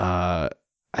I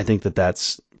think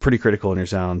that's pretty critical in your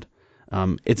sound.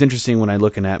 It's interesting when I'm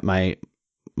looking at my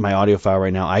audio file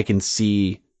right now, I can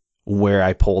see where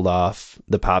I pulled off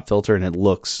the pop filter, and it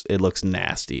looks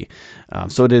nasty.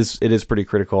 So it is pretty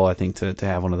critical, I think, to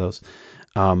have one of those.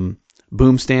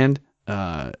 Boom stand.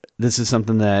 This is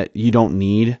something that you don't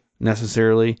need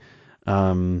necessarily,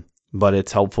 but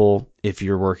it's helpful if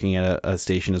you're working at a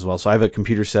station as well. So I have a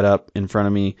computer set up in front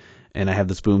of me, and I have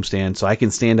this boom stand, so I can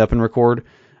stand up and record,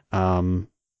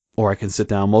 or I can sit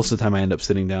down. Most of the time I end up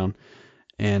sitting down,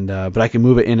 and but I can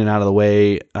move it in and out of the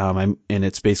way, and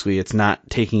it's not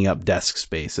taking up desk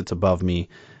space. It's above me.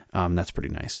 That's pretty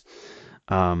nice.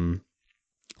 For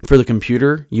the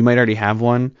computer, you might already have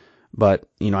one, but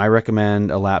I recommend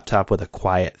a laptop with a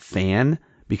quiet fan,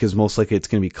 because most likely it's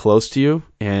going to be close to you.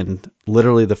 And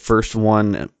literally the first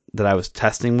one that I was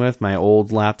testing with, my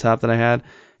old laptop that I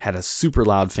had a super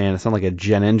loud fan. It sounded like a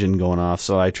jet engine going off.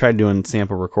 So I tried doing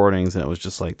sample recordings, and it was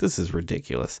just like, this is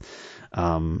ridiculous.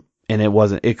 And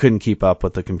it couldn't keep up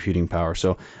with the computing power.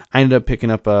 So I ended up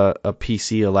picking up a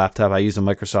PC, a laptop. I use a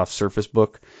Microsoft Surface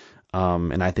Book,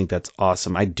 and I think that's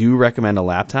awesome. I do recommend a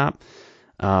laptop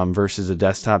versus a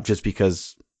desktop, just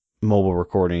because mobile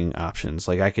recording options.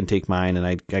 Like I can take mine and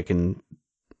I can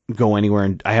go anywhere,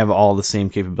 and I have all the same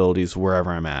capabilities wherever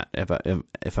I'm at,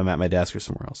 if I'm at my desk or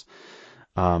somewhere else.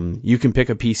 You can pick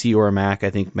a PC or a Mac. I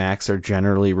think Macs are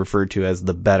generally referred to as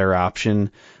the better option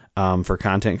for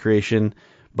content creation,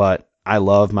 but I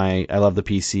love the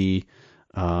PC,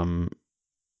 and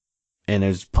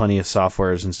there's plenty of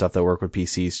softwares and stuff that work with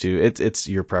PCs too. It's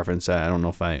your preference. I don't know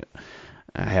if I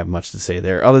have much to say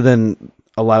there, other than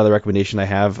a lot of the recommendation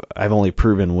I've only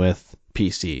proven with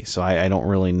PC, so I don't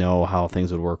really know how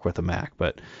things would work with a Mac.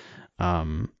 But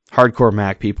hardcore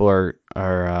Mac people are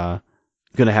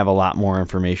going to have a lot more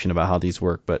information about how these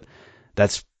work, but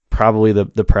that's probably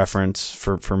the preference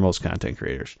for most content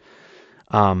creators.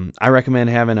 I recommend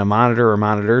having a monitor or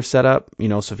monitor setup.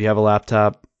 So if you have a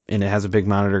laptop and it has a big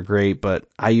monitor, great. But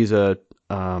I use for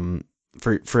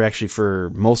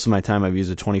most of my time, I've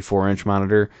used a 24-inch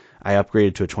monitor. I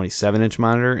upgraded to a 27-inch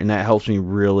monitor, and that helps me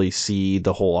really see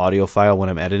the whole audio file when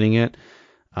I'm editing it.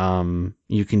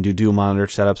 You can do dual monitor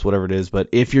setups, whatever it is, but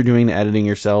if you're doing the editing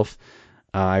yourself,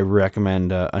 I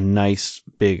recommend a nice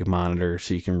big monitor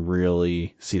so you can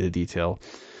really see the detail.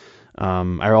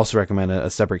 I also recommend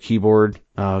a separate keyboard,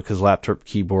 because laptop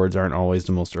keyboards aren't always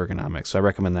the most ergonomic, so I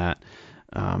recommend that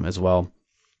as well.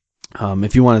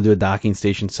 If you want to do a docking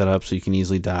station setup so you can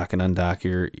easily dock and undock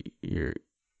your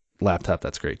laptop,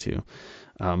 that's great too.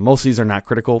 Most of these are not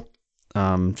critical.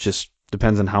 Just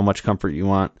depends on how much comfort you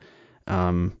want.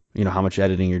 How much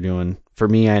editing you're doing. For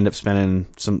me, I end up spending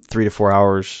some 3 to 4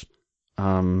 hours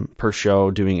per show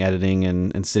doing editing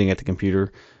and sitting at the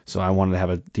computer. So I wanted to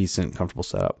have a decent, comfortable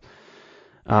setup.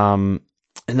 And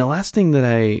the last thing that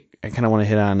I kind of want to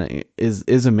hit on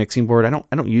is a mixing board. I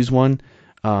don't use one.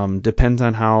 Depends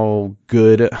on how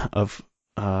good of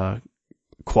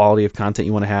quality of content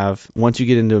you want to have. Once you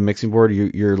get into a mixing board,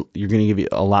 you're going to give you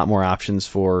a lot more options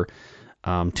for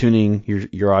tuning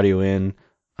your audio in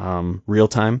real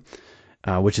time,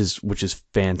 which is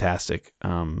fantastic.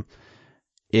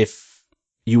 If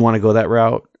you want to go that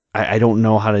route, I don't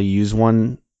know how to use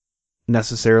one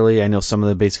necessarily. I know some of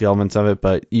the basic elements of it,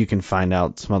 but you can find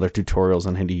out some other tutorials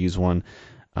on how to use one.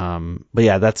 But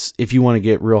yeah, that's, if you want to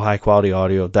get real high quality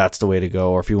audio, that's the way to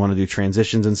go. Or if you want to do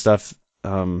transitions and stuff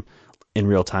in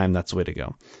real time, that's the way to go.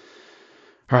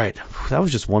 All right, that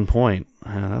was just 1 point.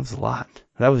 That was a lot.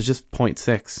 That was just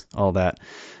 0.6, all that.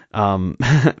 But I'm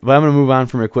going to move on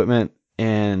from equipment,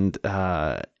 and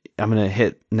I'm going to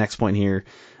hit next point here.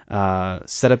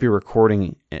 Set up your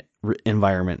recording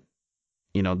environment.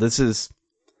 It's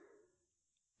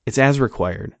as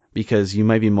required, because you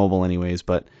might be mobile anyways,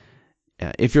 but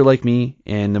if you're like me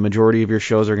and the majority of your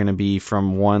shows are going to be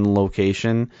from one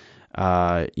location,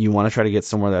 you want to try to get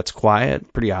somewhere that's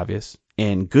quiet, pretty obvious,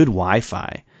 and good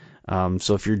Wi-Fi.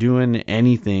 So if you're doing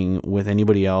anything with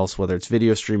anybody else, whether it's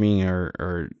video streaming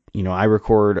or I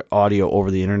record audio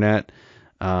over the internet,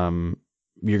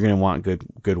 you're going to want good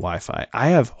Wi-Fi. I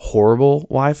have horrible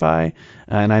Wi-Fi,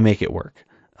 and I make it work.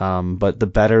 But the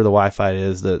better the Wi-Fi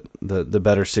is, the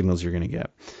better signals you're going to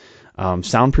get.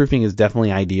 Soundproofing is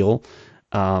definitely ideal.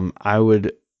 My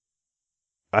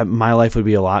life would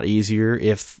be a lot easier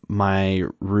if my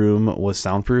room was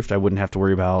soundproofed. I wouldn't have to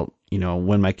worry about,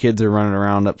 when my kids are running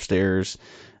around upstairs.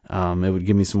 It would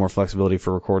give me some more flexibility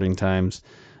for recording times.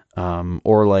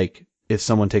 Or like if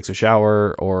someone takes a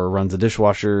shower or runs a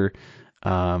dishwasher,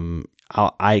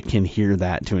 I can hear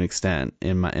that to an extent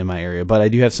in my area. But I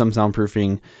do have some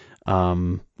soundproofing,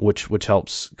 which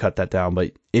helps cut that down.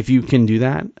 But if you can do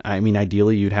that, I mean,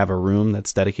 ideally you'd have a room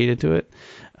that's dedicated to it.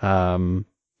 And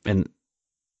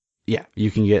yeah,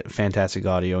 you can get fantastic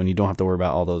audio and you don't have to worry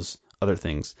about all those other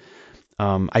things.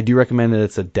 I do recommend that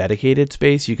it's a dedicated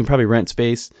space. You can probably rent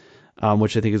space,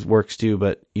 which I think works too,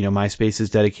 but my space is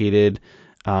dedicated.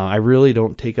 I really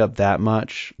don't take up that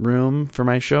much room for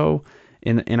my show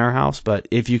in our house, but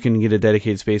if you can get a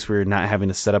dedicated space where you're not having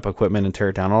to set up equipment and tear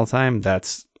it down all the time,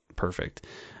 that's perfect.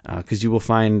 Because you will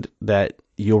find that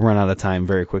you'll run out of time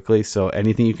very quickly. So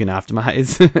anything you can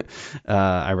optimize,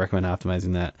 I recommend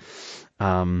optimizing that.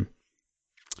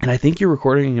 And I think your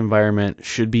recording environment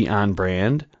should be on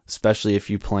brand, especially if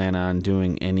you plan on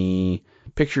doing any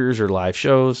pictures or live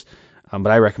shows. But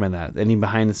I recommend that. Any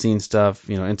behind the scenes stuff,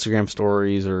 Instagram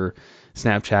stories or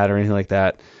Snapchat or anything like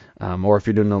that. Or if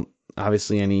you're doing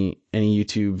obviously any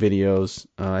YouTube videos,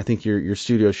 I think your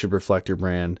studio should reflect your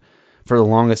brand. For the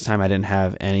longest time, I didn't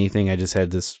have anything. I just had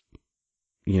this,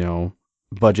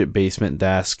 budget basement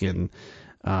desk and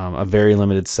a very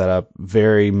limited setup,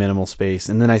 very minimal space.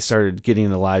 And then I started getting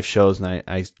into live shows, and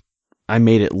I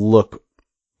made it look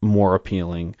more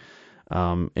appealing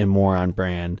and more on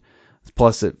brand.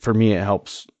 Plus, for me, it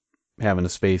helps having a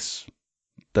space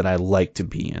that I like to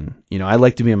be in. I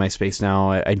like to be in my space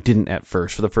now. I didn't at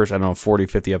first. For the first, 40,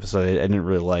 50 episodes, I didn't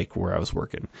really like where I was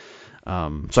working.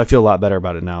 So I feel a lot better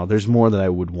about it now. There's more that I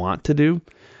would want to do,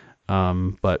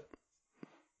 but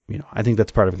I think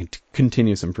that's part of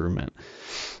continuous improvement.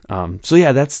 So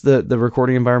yeah, that's the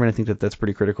recording environment. I think that's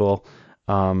pretty critical.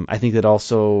 I think that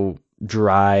also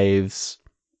drives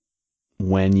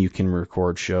when you can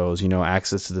record shows.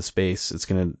 Access to the space. It's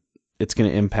gonna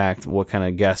impact what kind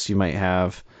of guests you might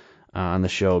have on the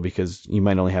show, because you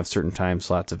might only have certain time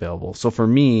slots available. So for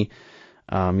me,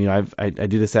 I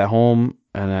do this at home,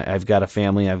 and I've got a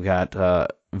family. I've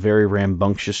got very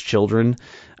rambunctious children,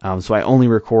 so I only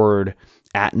record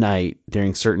at night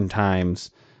during certain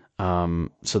times,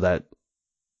 so that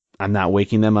I'm not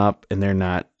waking them up and they're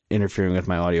not interfering with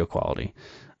my audio quality.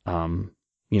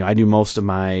 I do most of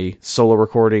my solo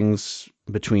recordings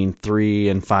between 3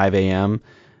 and 5 a.m.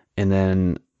 And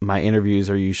then my interviews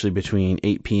are usually between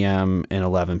 8 p.m. and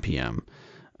 11 p.m.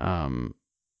 And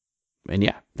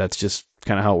yeah, that's just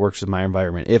kind of how it works with my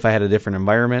environment. If I had a different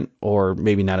environment, or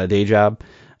maybe not a day job,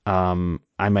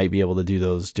 I might be able to do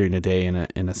those during the day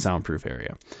in a soundproof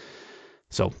area.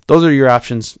 So those are your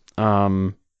options.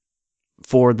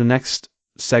 For the next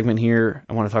segment here,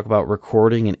 I want to talk about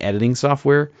recording and editing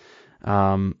software.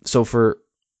 So for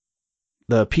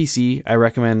the PC, I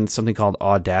recommend something called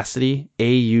Audacity,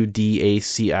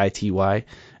 Audacity.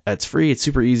 It's free. It's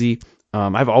super easy.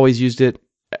 I've always used it.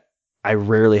 I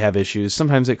rarely have issues.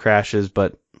 Sometimes it crashes,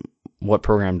 but what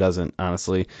program doesn't,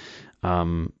 honestly?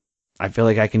 I feel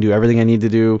like I can do everything I need to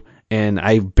do, and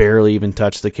I barely even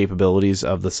touch the capabilities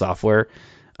of the software.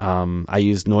 I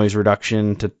use noise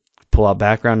reduction to pull out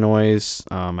background noise.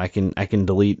 I can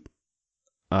delete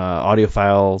audio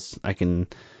files.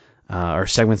 Or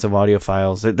segments of audio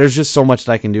files. There's just so much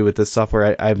that I can do with this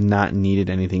software. I've not needed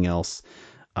anything else.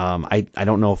 I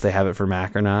don't know if they have it for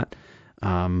Mac or not.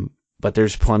 But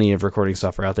there's plenty of recording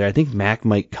software out there. I think Mac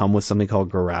might come with something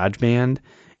called GarageBand,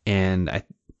 and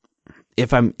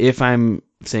if I'm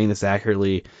saying this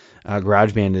accurately,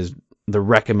 GarageBand is the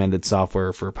recommended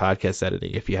software for podcast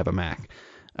editing if you have a Mac.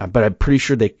 But I'm pretty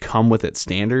sure they come with it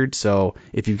standard. So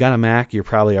if you've got a Mac, you're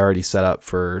probably already set up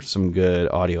for some good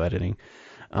audio editing.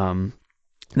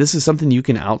 This is something you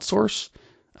can outsource,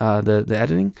 the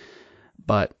editing,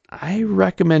 but I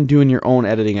recommend doing your own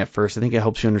editing at first. I think it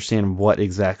helps you understand what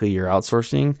exactly you're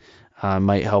outsourcing.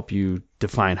 Might help you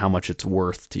define how much it's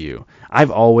worth to you.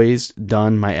 I've always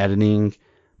done my editing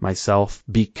myself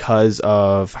because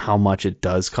of how much it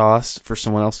does cost for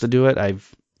someone else to do it.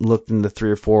 I've looked into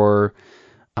 3 or 4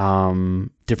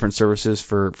 different services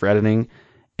for editing,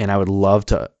 and I would love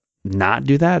to not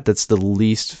do that. That's the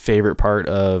least favorite part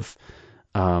of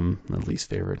the least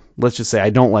favorite. Let's just say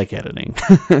I don't like editing.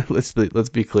 Let's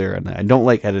be clear on that. I don't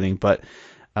like editing, but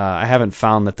I haven't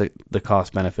found that the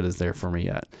cost benefit is there for me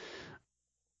yet.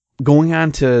 Going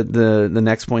on to the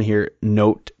next point here,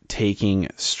 note taking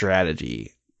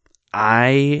strategy.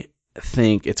 I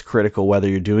think it's critical, whether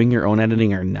you're doing your own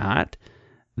editing or not,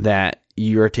 that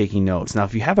you're taking notes. Now,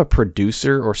 if you have a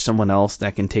producer or someone else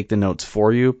that can take the notes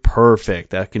for you,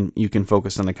 perfect. You can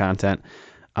focus on the content.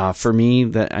 For me,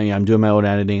 I'm doing my own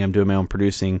editing, I'm doing my own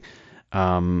producing.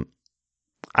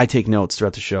 I take notes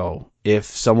throughout the show. If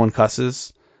someone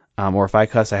cusses, or if I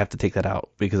cuss, I have to take that out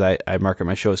because I mark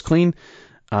my show as clean.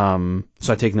 So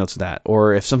I take notes of that.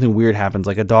 Or if something weird happens,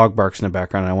 like a dog barks in the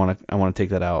background, and I want to take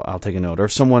that out, I'll take a note. Or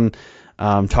if someone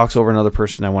talks over another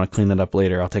person, I want to clean that up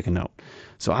later, I'll take a note.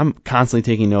 So I'm constantly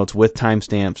taking notes with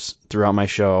timestamps throughout my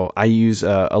show. I use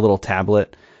a little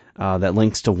tablet that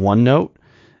links to OneNote,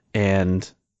 and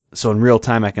so in real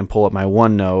time I can pull up my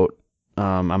OneNote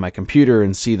on my computer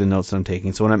and see the notes that I'm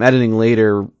taking. So when I'm editing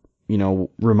later,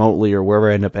 remotely or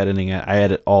wherever I end up editing it, I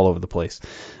edit all over the place.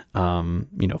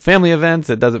 Family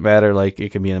events, it doesn't matter. Like,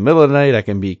 it can be in the middle of the night, I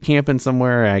can be camping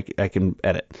somewhere, I can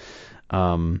edit.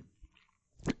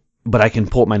 But I can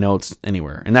pull up my notes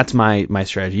anywhere, and that's my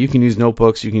strategy. You can use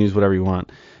notebooks, you can use whatever you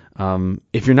want.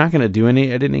 If you're not going to do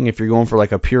any editing, if you're going for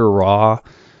like a pure raw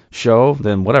show,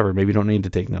 then whatever, maybe you don't need to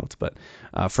take notes. But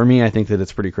for me, I think that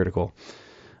it's pretty critical.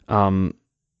 The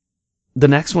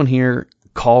next one here,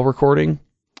 call recording.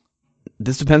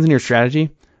 This depends on your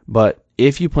strategy, but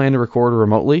if you plan to record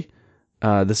remotely,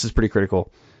 this is pretty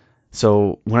critical.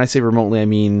 So when I say remotely, I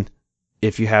mean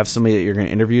if you have somebody that you're going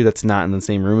to interview that's not in the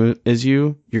same room as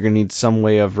you, you're going to need some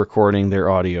way of recording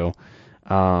their audio.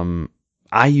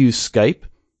 I use Skype.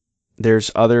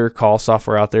 There's other call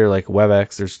software out there like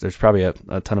WebEx. There's probably a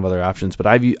ton of other options, but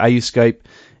I use Skype.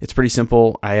 It's pretty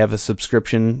simple. I have a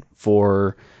subscription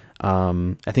for,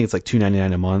 I think it's like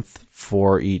 $2.99 a month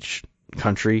for each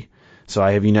country. So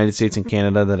I have United States and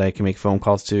Canada that I can make phone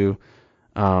calls to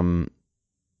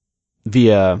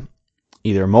via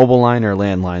either mobile line or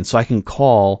landline. So I can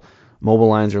call mobile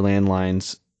lines or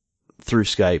landlines through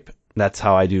Skype. That's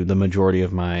how I do the majority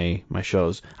of my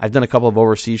shows. I've done a couple of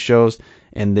overseas shows,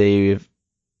 and they've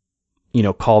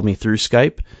called me through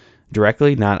Skype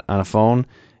directly, not on a phone,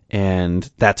 and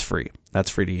that's free.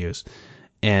 That's free to use.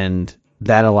 And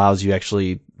that allows you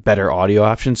actually better audio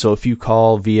options. So if you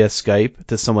call via Skype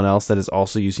to someone else that is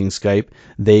also using Skype,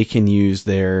 they can use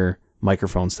their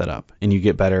microphone set up, and you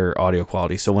get better audio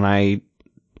quality. So when I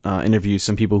interview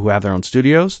some people who have their own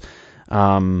studios,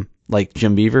 like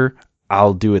Jim Beaver,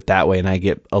 I'll do it that way, and I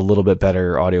get a little bit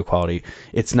better audio quality.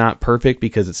 It's not perfect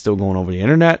because it's still going over the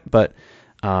internet, but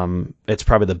it's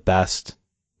probably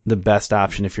the best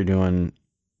option if you're doing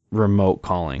remote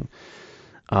calling.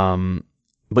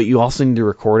 But you also need to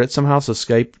record it somehow. So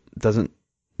Skype doesn't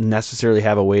necessarily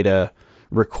have a way to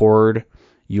record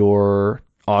your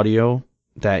audio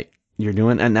that you're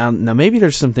doing. And now maybe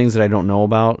there's some things that I don't know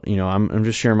about. I'm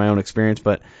just sharing my own experience,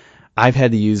 but I've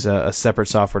had to use a separate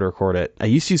software to record it. I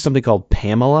used to use something called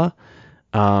Pamela.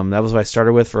 That was what I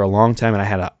started with for a long time, and I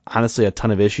had honestly a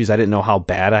ton of issues. I didn't know how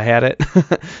bad I had it.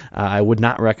 I would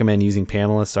not recommend using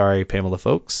Pamela. Sorry, Pamela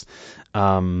folks.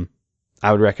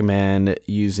 I would recommend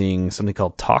using something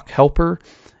called Talk Helper.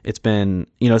 It's been,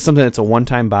 something that's a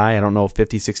one-time buy. I don't know,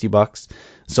 $50-$60.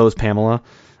 So is Pamela.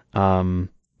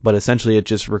 But essentially it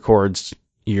just records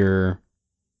your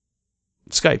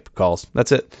Skype calls.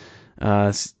 That's it.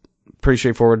 It's pretty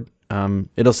straightforward.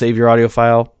 It'll save your audio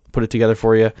file, put it together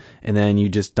for you, and then you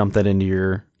just dump that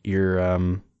into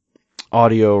your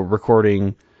audio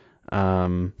recording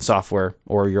software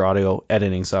or your audio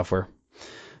editing software.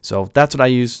 So that's what I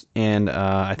use, and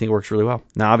I think it works really well.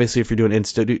 Now, obviously, if you're doing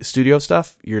in-studio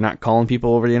stuff, you're not calling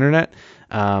people over the internet.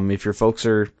 If your folks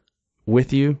are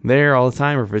with you there all the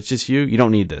time, or if it's just you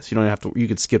don't need this. You don't have to. You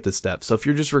could skip this step. So if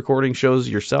you're just recording shows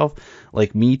yourself,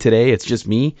 like me today, it's just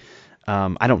me.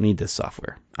 I don't need this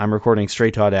software. I'm recording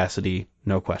straight to Audacity,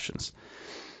 no questions.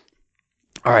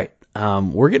 All right.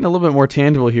 We're getting a little bit more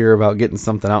tangible here about getting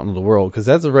something out into the world, because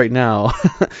as of right now,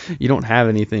 you don't have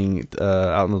anything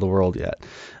out into the world yet.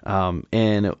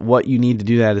 And what you need to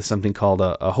do that is something called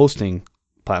a hosting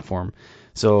platform.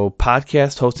 So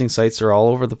podcast hosting sites are all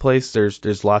over the place.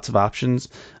 There's lots of options.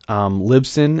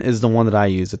 Libsyn is the one that I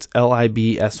use. It's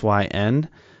Libsyn.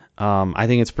 I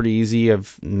think it's pretty easy.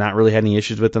 I've not really had any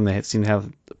issues with them. They seem to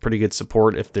have pretty good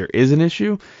support if there is an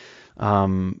issue.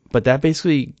 But that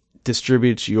basically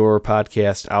distributes your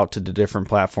podcast out to the different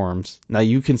platforms. Now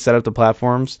you can set up the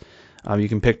platforms. You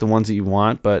can pick the ones that you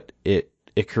want, but it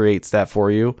creates that for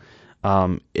you.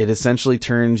 It essentially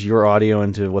turns your audio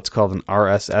into what's called an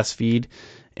RSS feed,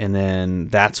 and then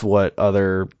that's what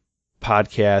other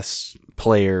podcast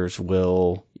players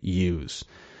will use.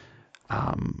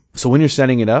 So when you're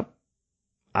setting it up,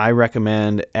 I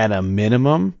recommend at a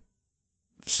minimum,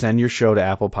 send your show to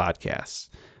Apple Podcasts.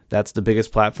 That's the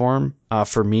biggest platform.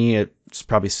 For me, it's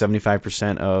probably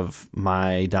 75% of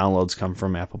my downloads come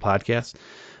from Apple Podcasts.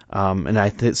 And I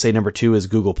say number 2 is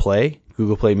Google Play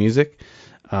Music.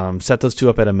 Set those 2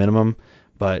 up at a minimum,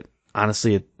 but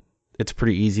honestly, it's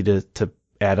pretty easy to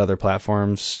add other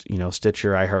platforms,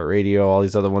 Stitcher, iHeartRadio, all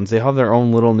these other ones. They have their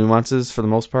own little nuances for the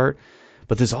most part,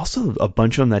 but there's also a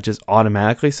bunch of them that just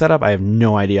automatically set up. I have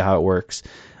no idea how it works.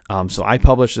 So I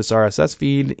publish this RSS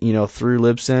feed, through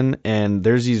Libsyn, and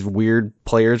there's these weird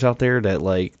players out there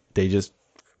that they just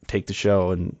take the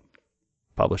show and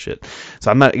publish it.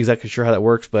 So I'm not exactly sure how that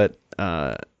works, but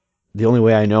the only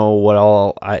way I know what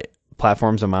all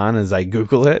platforms I'm on is I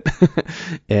Google it,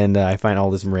 and I find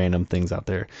all this random things out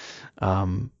there.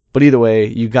 But either way,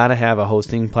 you got to have a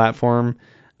hosting platform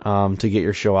to get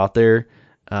your show out there,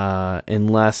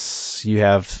 unless you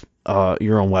have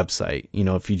your own website.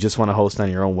 If you just want to host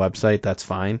on your own website, that's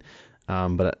fine.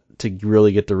 But to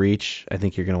really get the reach, I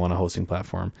think you're going to want a hosting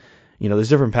platform. There's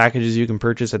different packages you can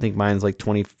purchase. I think mine's like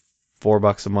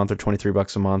 $24 a month or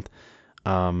 $23 a month.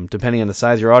 Depending on the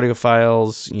size of your audio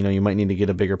files, you might need to get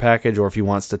a bigger package, or if you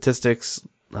want statistics,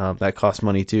 that costs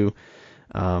money too.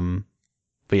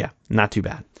 But yeah, not too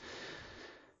bad.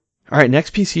 All right, next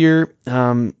piece here.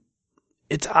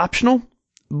 It's optional,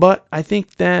 but I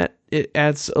think that it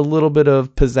adds a little bit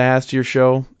of pizzazz to your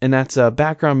show, and that's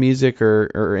background music or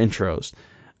intros.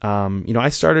 I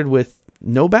started with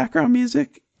no background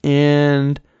music,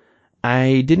 and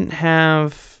I didn't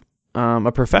have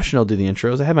a professional do the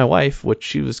intros. I had my wife, which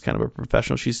she was kind of a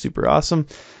professional. She's super awesome,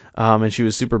 and she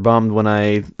was super bummed when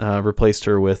I replaced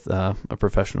her with a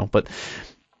professional. But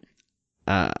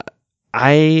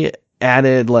I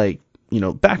added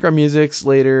background musics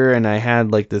later, and I had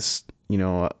this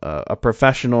a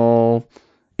professional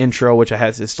intro, which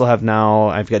I still have now.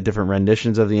 I've got different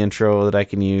renditions of the intro that I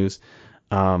can use.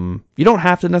 You don't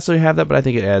have to necessarily have that, but I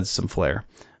think it adds some flair.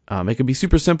 It could be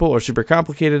super simple or super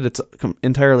complicated. It's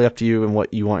entirely up to you and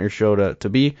what you want your show to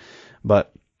be,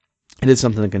 but it is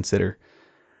something to consider.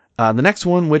 The next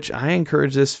one, which I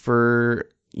encourage this for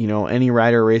any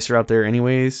rider or racer out there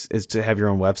anyways, is to have your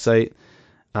own website.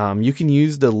 You can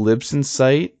use the Libsyn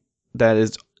site.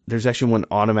 There's actually one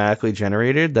automatically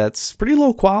generated that's pretty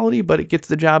low quality, but it gets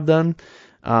the job done.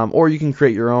 Or you can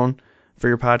create your own for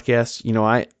your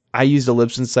podcast. I used a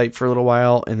Libsyn site for a little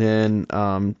while, and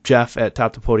then Jeff at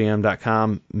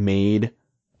toptopodium.com made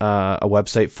a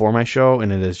website for my show,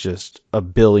 and it is just a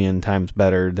billion times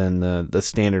better than the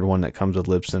standard one that comes with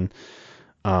Libsyn.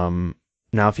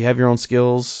 Now, if you have your own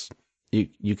skills,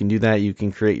 you can do that. You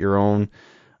can create your own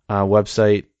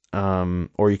website,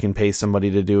 or you can pay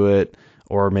somebody to do it,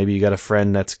 or maybe you got a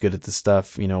friend that's good at this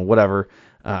stuff, whatever.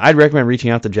 I'd recommend reaching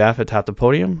out to Jeff at Top the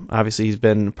Podium. Obviously, he's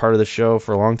been part of the show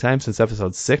for a long time, since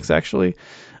episode 6, actually.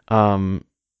 And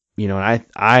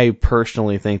I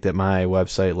personally think that my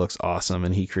website looks awesome,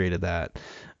 and he created that.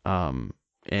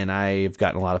 And I've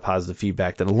gotten a lot of positive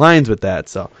feedback that aligns with that.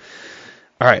 So,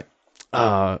 all right.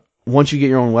 Once you get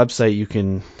your own website, you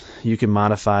can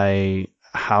modify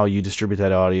how you distribute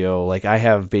that audio. Like I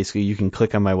have, basically, you can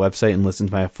click on my website and listen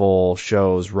to my full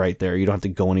shows right there. You don't have to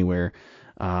go anywhere.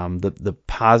 The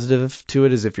positive to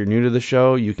it is, if you're new to the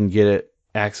show, you can get it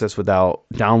access without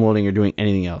downloading or doing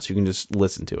anything else. You can just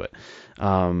listen to it.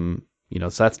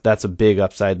 So that's a big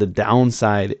upside. The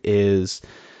downside is,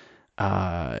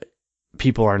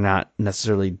 people are not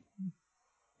necessarily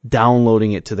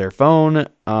downloading it to their phone,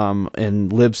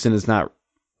 and Libsyn is not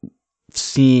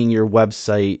seeing your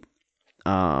website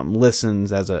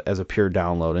listens as a pure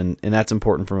download, and that's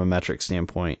important from a metric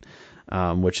standpoint,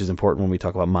 which is important when we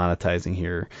talk about monetizing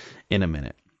here in a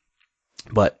minute.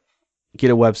 But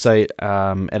get a website.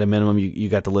 At a minimum, you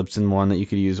got the Libsyn one that you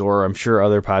could use, or I'm sure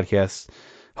other podcast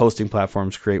hosting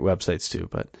platforms create websites too.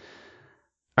 But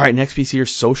all right, next piece here,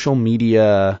 social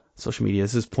media. Social media.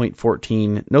 This is point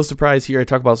 14. No surprise here. I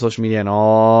talk about social media in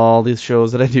all these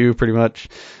shows that I do, pretty much.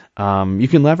 You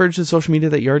can leverage the social media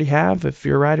that you already have if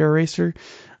you're a rider or racer,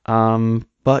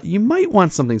 but you might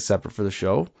want something separate for the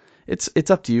show.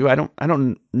 It's up to you. I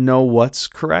don't know what's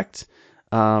correct.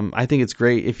 I think it's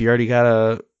great if you already got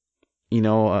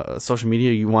a social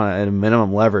media. You want to, at a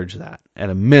minimum, leverage that. At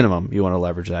a minimum, you want to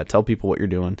leverage that. Tell people what you're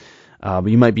doing, but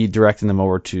you might be directing them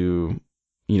over to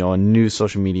a new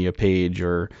social media page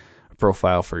or a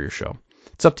profile for your show.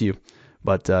 It's up to you,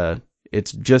 but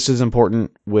it's just as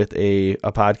important with a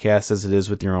podcast as it is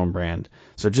with your own brand.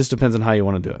 So it just depends on how you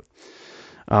want to do it.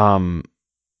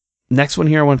 Next one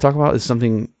here I want to talk about is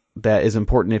something that is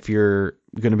important if you're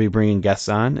going to be bringing guests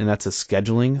on, and that's a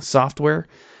scheduling software.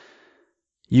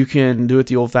 You can do it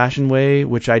the old-fashioned way,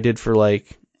 which I did for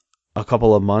like a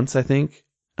couple of months, I think,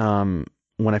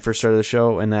 when I first started the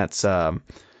show, and that's,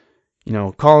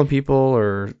 calling people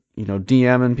or,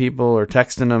 DMing people or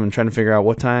texting them and trying to figure out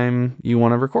what time you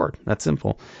want to record. That's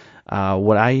simple.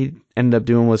 What I ended up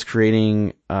doing was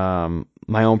creating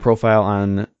my own profile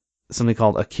on something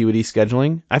called Acuity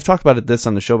Scheduling. I've talked about this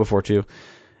on the show before too,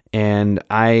 and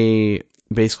I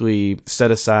basically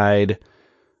set aside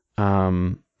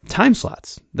time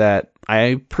slots that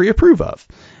I pre-approve of,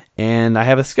 and I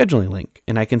have a scheduling link,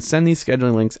 and I can send these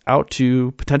scheduling links out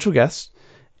to potential guests,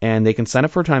 and they can sign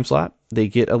up for a time slot. They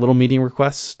get a little meeting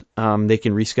request. They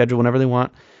can reschedule whenever they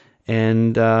want,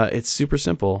 and it's super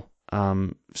simple.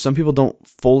 Some people don't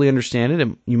fully understand it,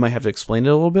 and you might have to explain it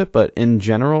a little bit, but in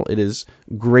general, it is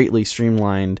greatly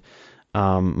streamlined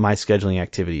my scheduling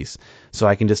activities. So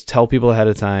I can just tell people ahead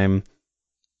of time,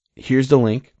 here's the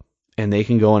link, and they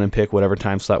can go in and pick whatever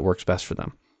time slot works best for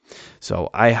them. So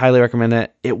I highly recommend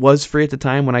that. It was free at the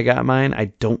time when I got mine. I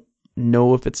don't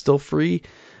know if it's still free,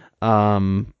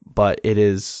 but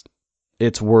it's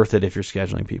worth it if you're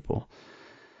scheduling people.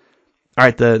 All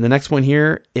right, the next one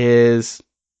here is,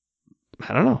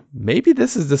 I don't know, maybe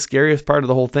this is the scariest part of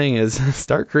the whole thing, is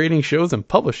start creating shows and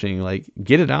publishing. Like,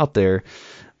 get it out there.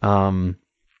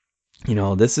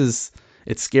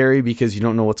 It's scary because you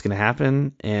don't know what's going to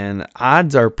happen, and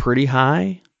odds are pretty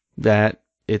high that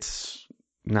it's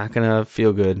not going to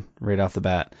feel good right off the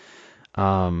bat.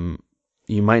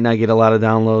 You might not get a lot of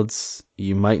downloads.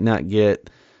 You might not get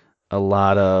a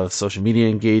lot of social media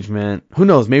engagement. Who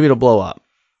knows? Maybe it'll blow up.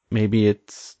 Maybe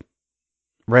it's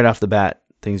right off the bat,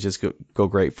 things just go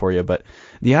great for you. But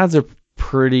the odds are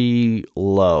pretty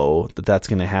low that that's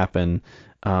going to happen,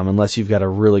 unless you've got a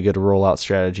really good rollout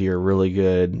strategy or really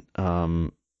good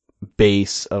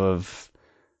base of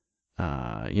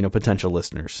potential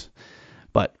listeners.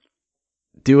 But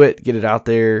do it, get it out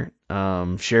there,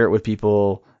 share it with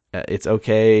people. It's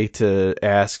okay to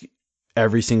ask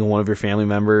every single one of your family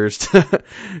members to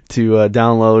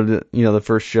download, the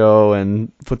first show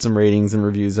and put some ratings and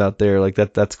reviews out there. Like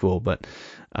that's cool. But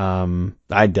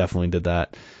I definitely did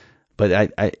that.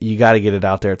 But you got to get it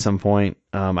out there at some point.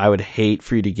 I would hate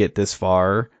for you to get this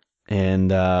far and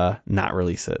not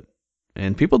release it.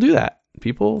 And people do that.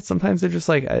 People sometimes they're just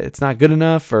like, it's not good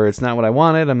enough, or it's not what I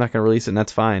wanted, I'm not going to release it, and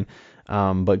that's fine.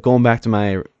 But going back to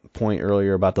my point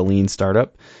earlier about the lean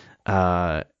startup,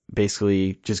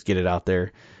 basically just get it out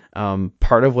there.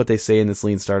 Part of what they say in this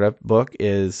lean startup book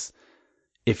is,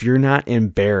 if you're not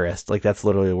embarrassed, like that's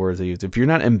literally the words they use, if you're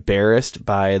not embarrassed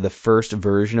by the first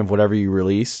version of whatever you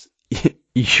release,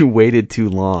 you waited too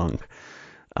long.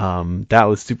 That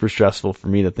was super stressful for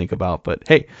me to think about, but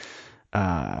hey,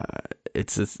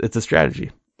 it's a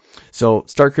strategy. So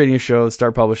start creating a show,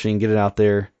 start publishing, get it out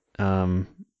there.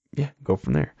 Go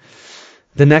from there.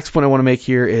 The next point I want to make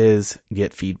here is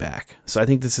get feedback. So I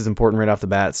think this is important right off the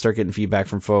bat. Start getting feedback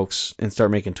from folks and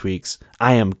start making tweaks.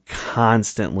 I am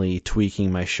constantly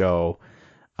tweaking my show.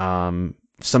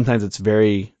 Sometimes it's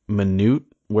very minute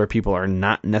where people are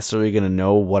not necessarily going to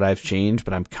know what I've changed,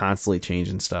 but I'm constantly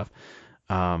changing stuff.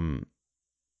 You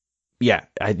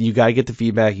got to get the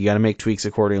feedback. You got to make tweaks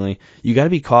accordingly. You got to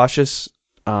be cautious.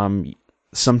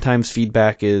 Sometimes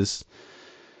feedback is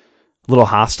a little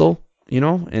hostile,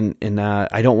 and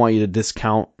I don't want you to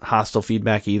discount hostile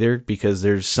feedback either, because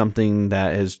there's something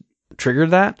that has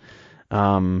triggered that.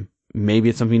 Maybe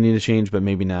it's something you need to change, but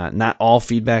maybe not. Not all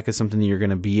feedback is something you're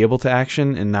going to be able to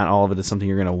action, and not all of it is something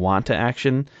you're going to want to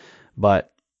action,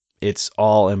 but it's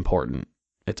all important.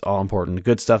 It's all important. The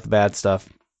good stuff, the bad stuff,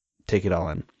 take it all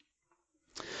in.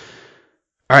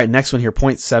 All right, next one here,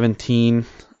 point 17.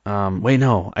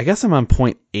 I guess I'm on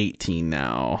point 18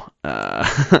 now.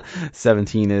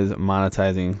 17 is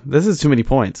monetizing. This is too many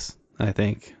points, I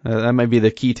think. That might be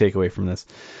the key takeaway from this.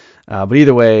 But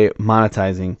either way,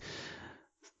 monetizing.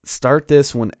 Start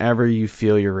this whenever you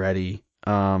feel you're ready.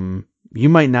 You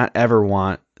might not ever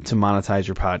want to monetize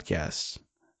your podcast.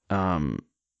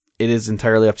 It is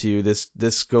entirely up to you.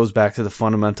 This goes back to the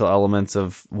fundamental elements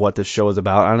of what this show is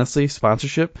about, honestly,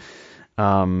 sponsorship.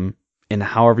 And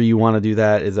however you want to do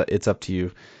that it's up to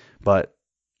you. But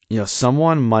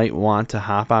someone might want to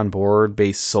hop on board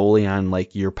based solely on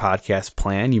like your podcast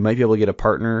plan. You might be able to get a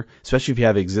partner, especially if you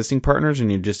have existing partners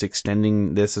and you're just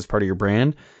extending this as part of your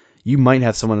brand. You might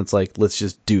have someone that's like, let's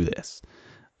just do this.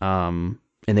 And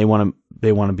they want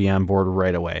to be on board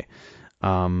right away.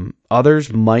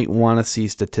 Others might want to see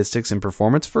statistics and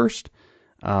performance first.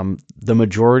 The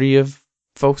majority of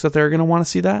folks out there are going to want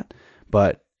to see that,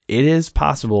 but it is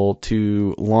possible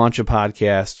to launch a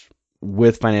podcast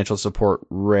with financial support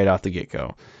right off the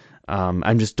get-go.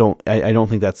 I don't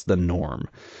think that's the norm.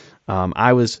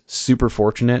 I was super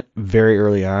fortunate very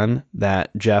early on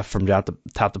that Jeff from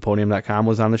TopThePodium.com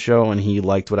was on the show, and he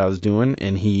liked what I was doing,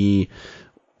 and he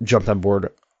jumped on board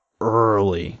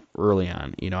early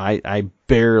on. I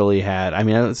barely had, I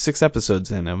was 6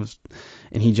 episodes in, and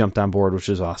he jumped on board, which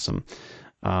is awesome.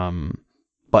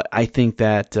 But I think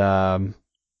that,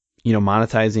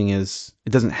 monetizing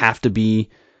it doesn't have to be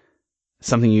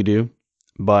something you do,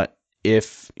 but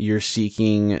if you're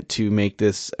seeking to make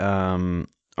this,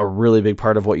 a really big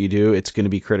part of what you do, it's going to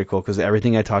be critical, because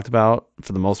everything I talked about,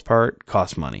 for the most part,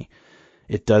 costs money.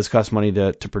 It does cost money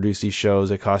to produce these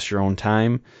shows. It costs your own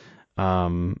time.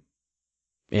 And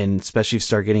especially if you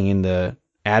start getting into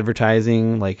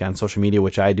advertising, like on social media,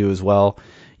 which I do as well,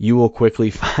 you will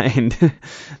quickly find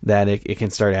that it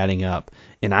can start adding up.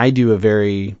 And I do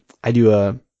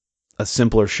a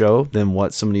simpler show than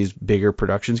what some of these bigger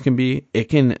productions can be. It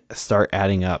can start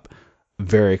adding up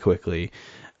very quickly.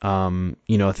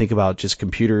 Think about just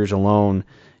computers alone.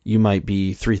 You might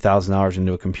be $3,000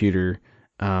 into a computer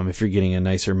if you're getting a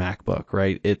nicer MacBook,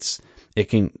 right?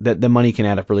 The money can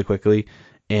add up really quickly,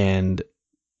 and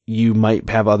you might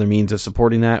have other means of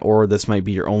supporting that, or this might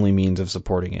be your only means of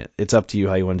supporting it. It's up to you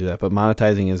how you want to do that, but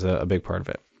monetizing is a big part of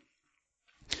it.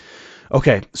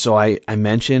 Okay, so I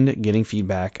mentioned getting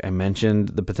feedback. I mentioned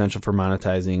the potential for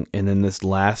monetizing, and then this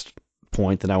last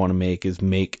point that I want to make is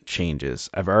make changes.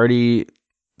 I've already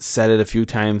said it a few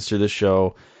times through the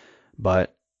show,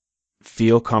 but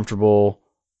feel comfortable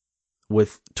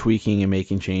with tweaking and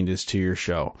making changes to your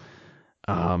show.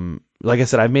 Like I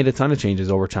said, I've made a ton of changes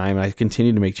over time, and I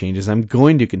continue to make changes. I'm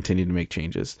going to continue to make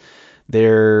changes.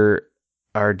 There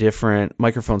are different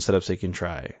microphone setups that you can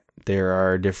try. There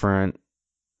are different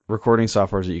recording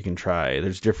softwares that you can try.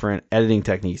 There's different editing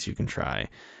techniques you can try.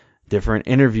 Different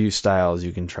interview styles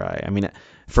you can try.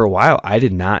 For a while, I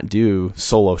did not do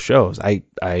solo shows.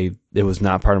 It was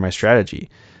not part of my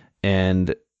strategy.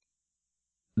 And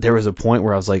there was a point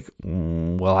where I was like,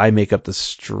 well, I make up the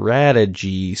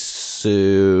strategy,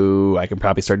 so I can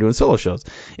probably start doing solo shows.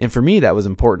 And for me, that was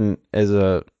important as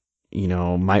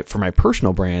for my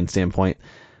personal brand standpoint,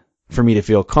 for me to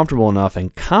feel comfortable enough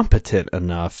and competent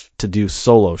enough to do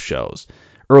solo shows.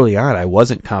 Early on, I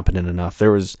wasn't competent enough.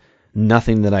 There was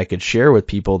nothing that I could share with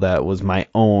people that was my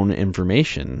own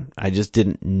information. I just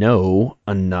didn't know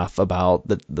enough about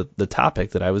the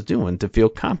topic that I was doing to feel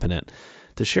competent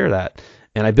to share that.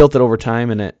 And I built it over time,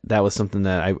 and that was something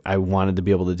that I wanted to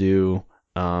be able to do.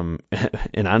 And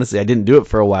honestly, I didn't do it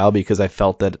for a while because I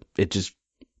felt that it just,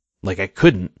 like, I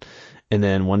couldn't. And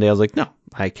then one day I was like, no,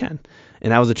 I can.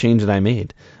 And that was a change that I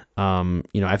made.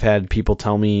 I've had people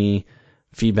tell me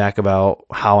feedback about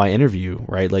how I interview,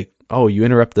 right? Like, oh, you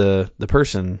interrupt the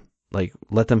person, like,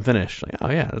 let them finish. Like,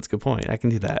 oh yeah, that's a good point. I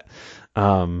can do that.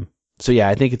 So yeah,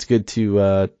 I think it's good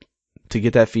to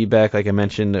get that feedback, like I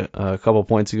mentioned a couple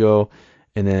points ago,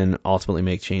 and then ultimately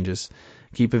make changes.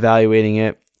 Keep evaluating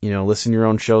it. Listen to your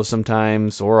own show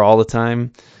sometimes or all the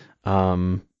time,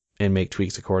 and make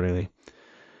tweaks accordingly.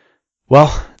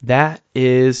 Well, that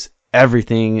is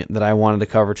everything that I wanted to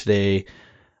cover today.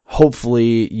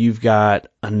 Hopefully you've got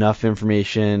enough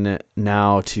information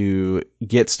now to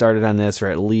get started on this, or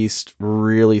at least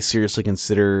really seriously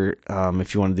consider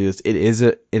if you want to do this. It is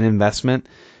an investment,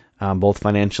 both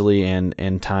financially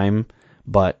and time,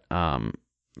 but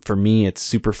for me, it's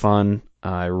super fun.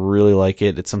 I really like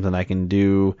it. It's something I can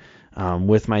do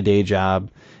with my day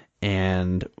job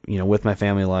and with my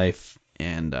family life,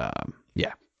 and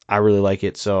yeah, I really like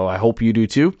it. So I hope you do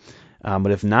too.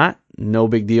 But if not, no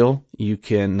big deal. You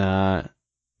can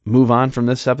move on from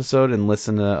this episode and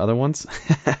listen to other ones.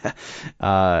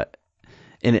 And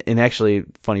actually,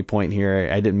 funny point here,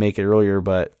 I didn't make it earlier,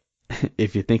 but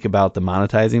if you think about the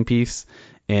monetizing piece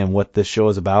and what this show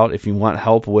is about, if you want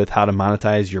help with how to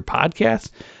monetize your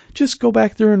podcast, just go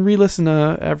back through and re-listen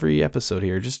to every episode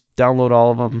here. Just download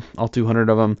all of them, all 200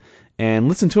 of them, and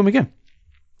listen to them again.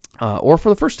 Or for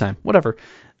the first time, whatever.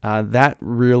 That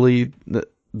really,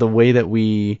 the way that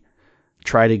we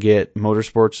try to get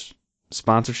motorsports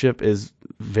sponsorship is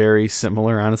very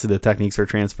similar. Honestly, the techniques are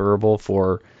transferable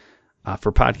for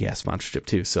podcast sponsorship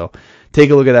too. So take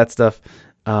a look at that stuff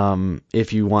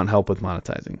if you want help with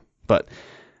monetizing. But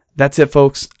that's it,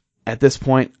 folks. At this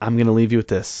point, I'm going to leave you with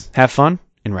this. Have fun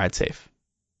and ride safe.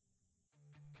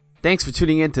 Thanks for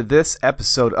tuning in to this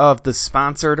episode of the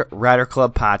Sponsored Rider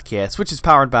Club podcast, which is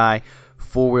powered by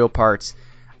 4 Wheel Parts.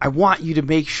 I want you to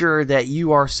make sure that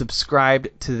you are subscribed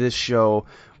to this show,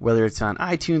 whether it's on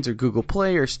iTunes or Google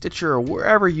Play or Stitcher or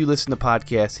wherever you listen to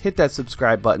podcasts. Hit that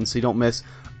subscribe button so you don't miss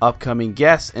upcoming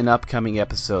guests and upcoming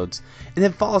episodes. And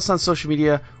then follow us on social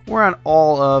media. We're on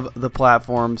all of the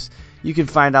platforms. You can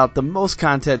find out the most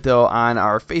content, though, on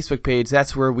our Facebook page.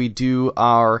 That's where we do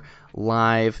our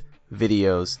live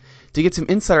videos. To get some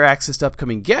insider access to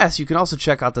upcoming guests, you can also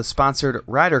check out the Sponsored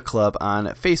Rider Club on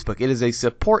Facebook. It is a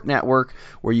support network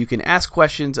where you can ask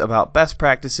questions about best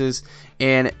practices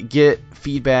and get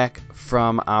feedback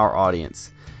from our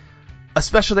audience. A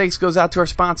special thanks goes out to our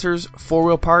sponsors, 4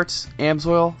 Wheel Parts,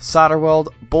 AMSOIL, SolderWeld,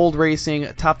 Bold Racing,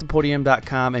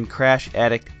 TopThePodium.com, and Crash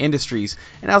Addict Industries.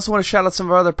 And I also want to shout out some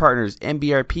of our other partners,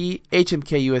 MBRP,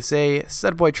 HMK USA,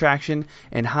 Sudboy Traction,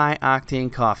 and High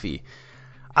Octane Coffee.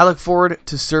 I look forward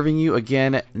to serving you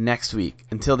again next week.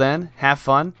 Until then, have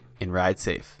fun and ride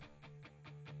safe.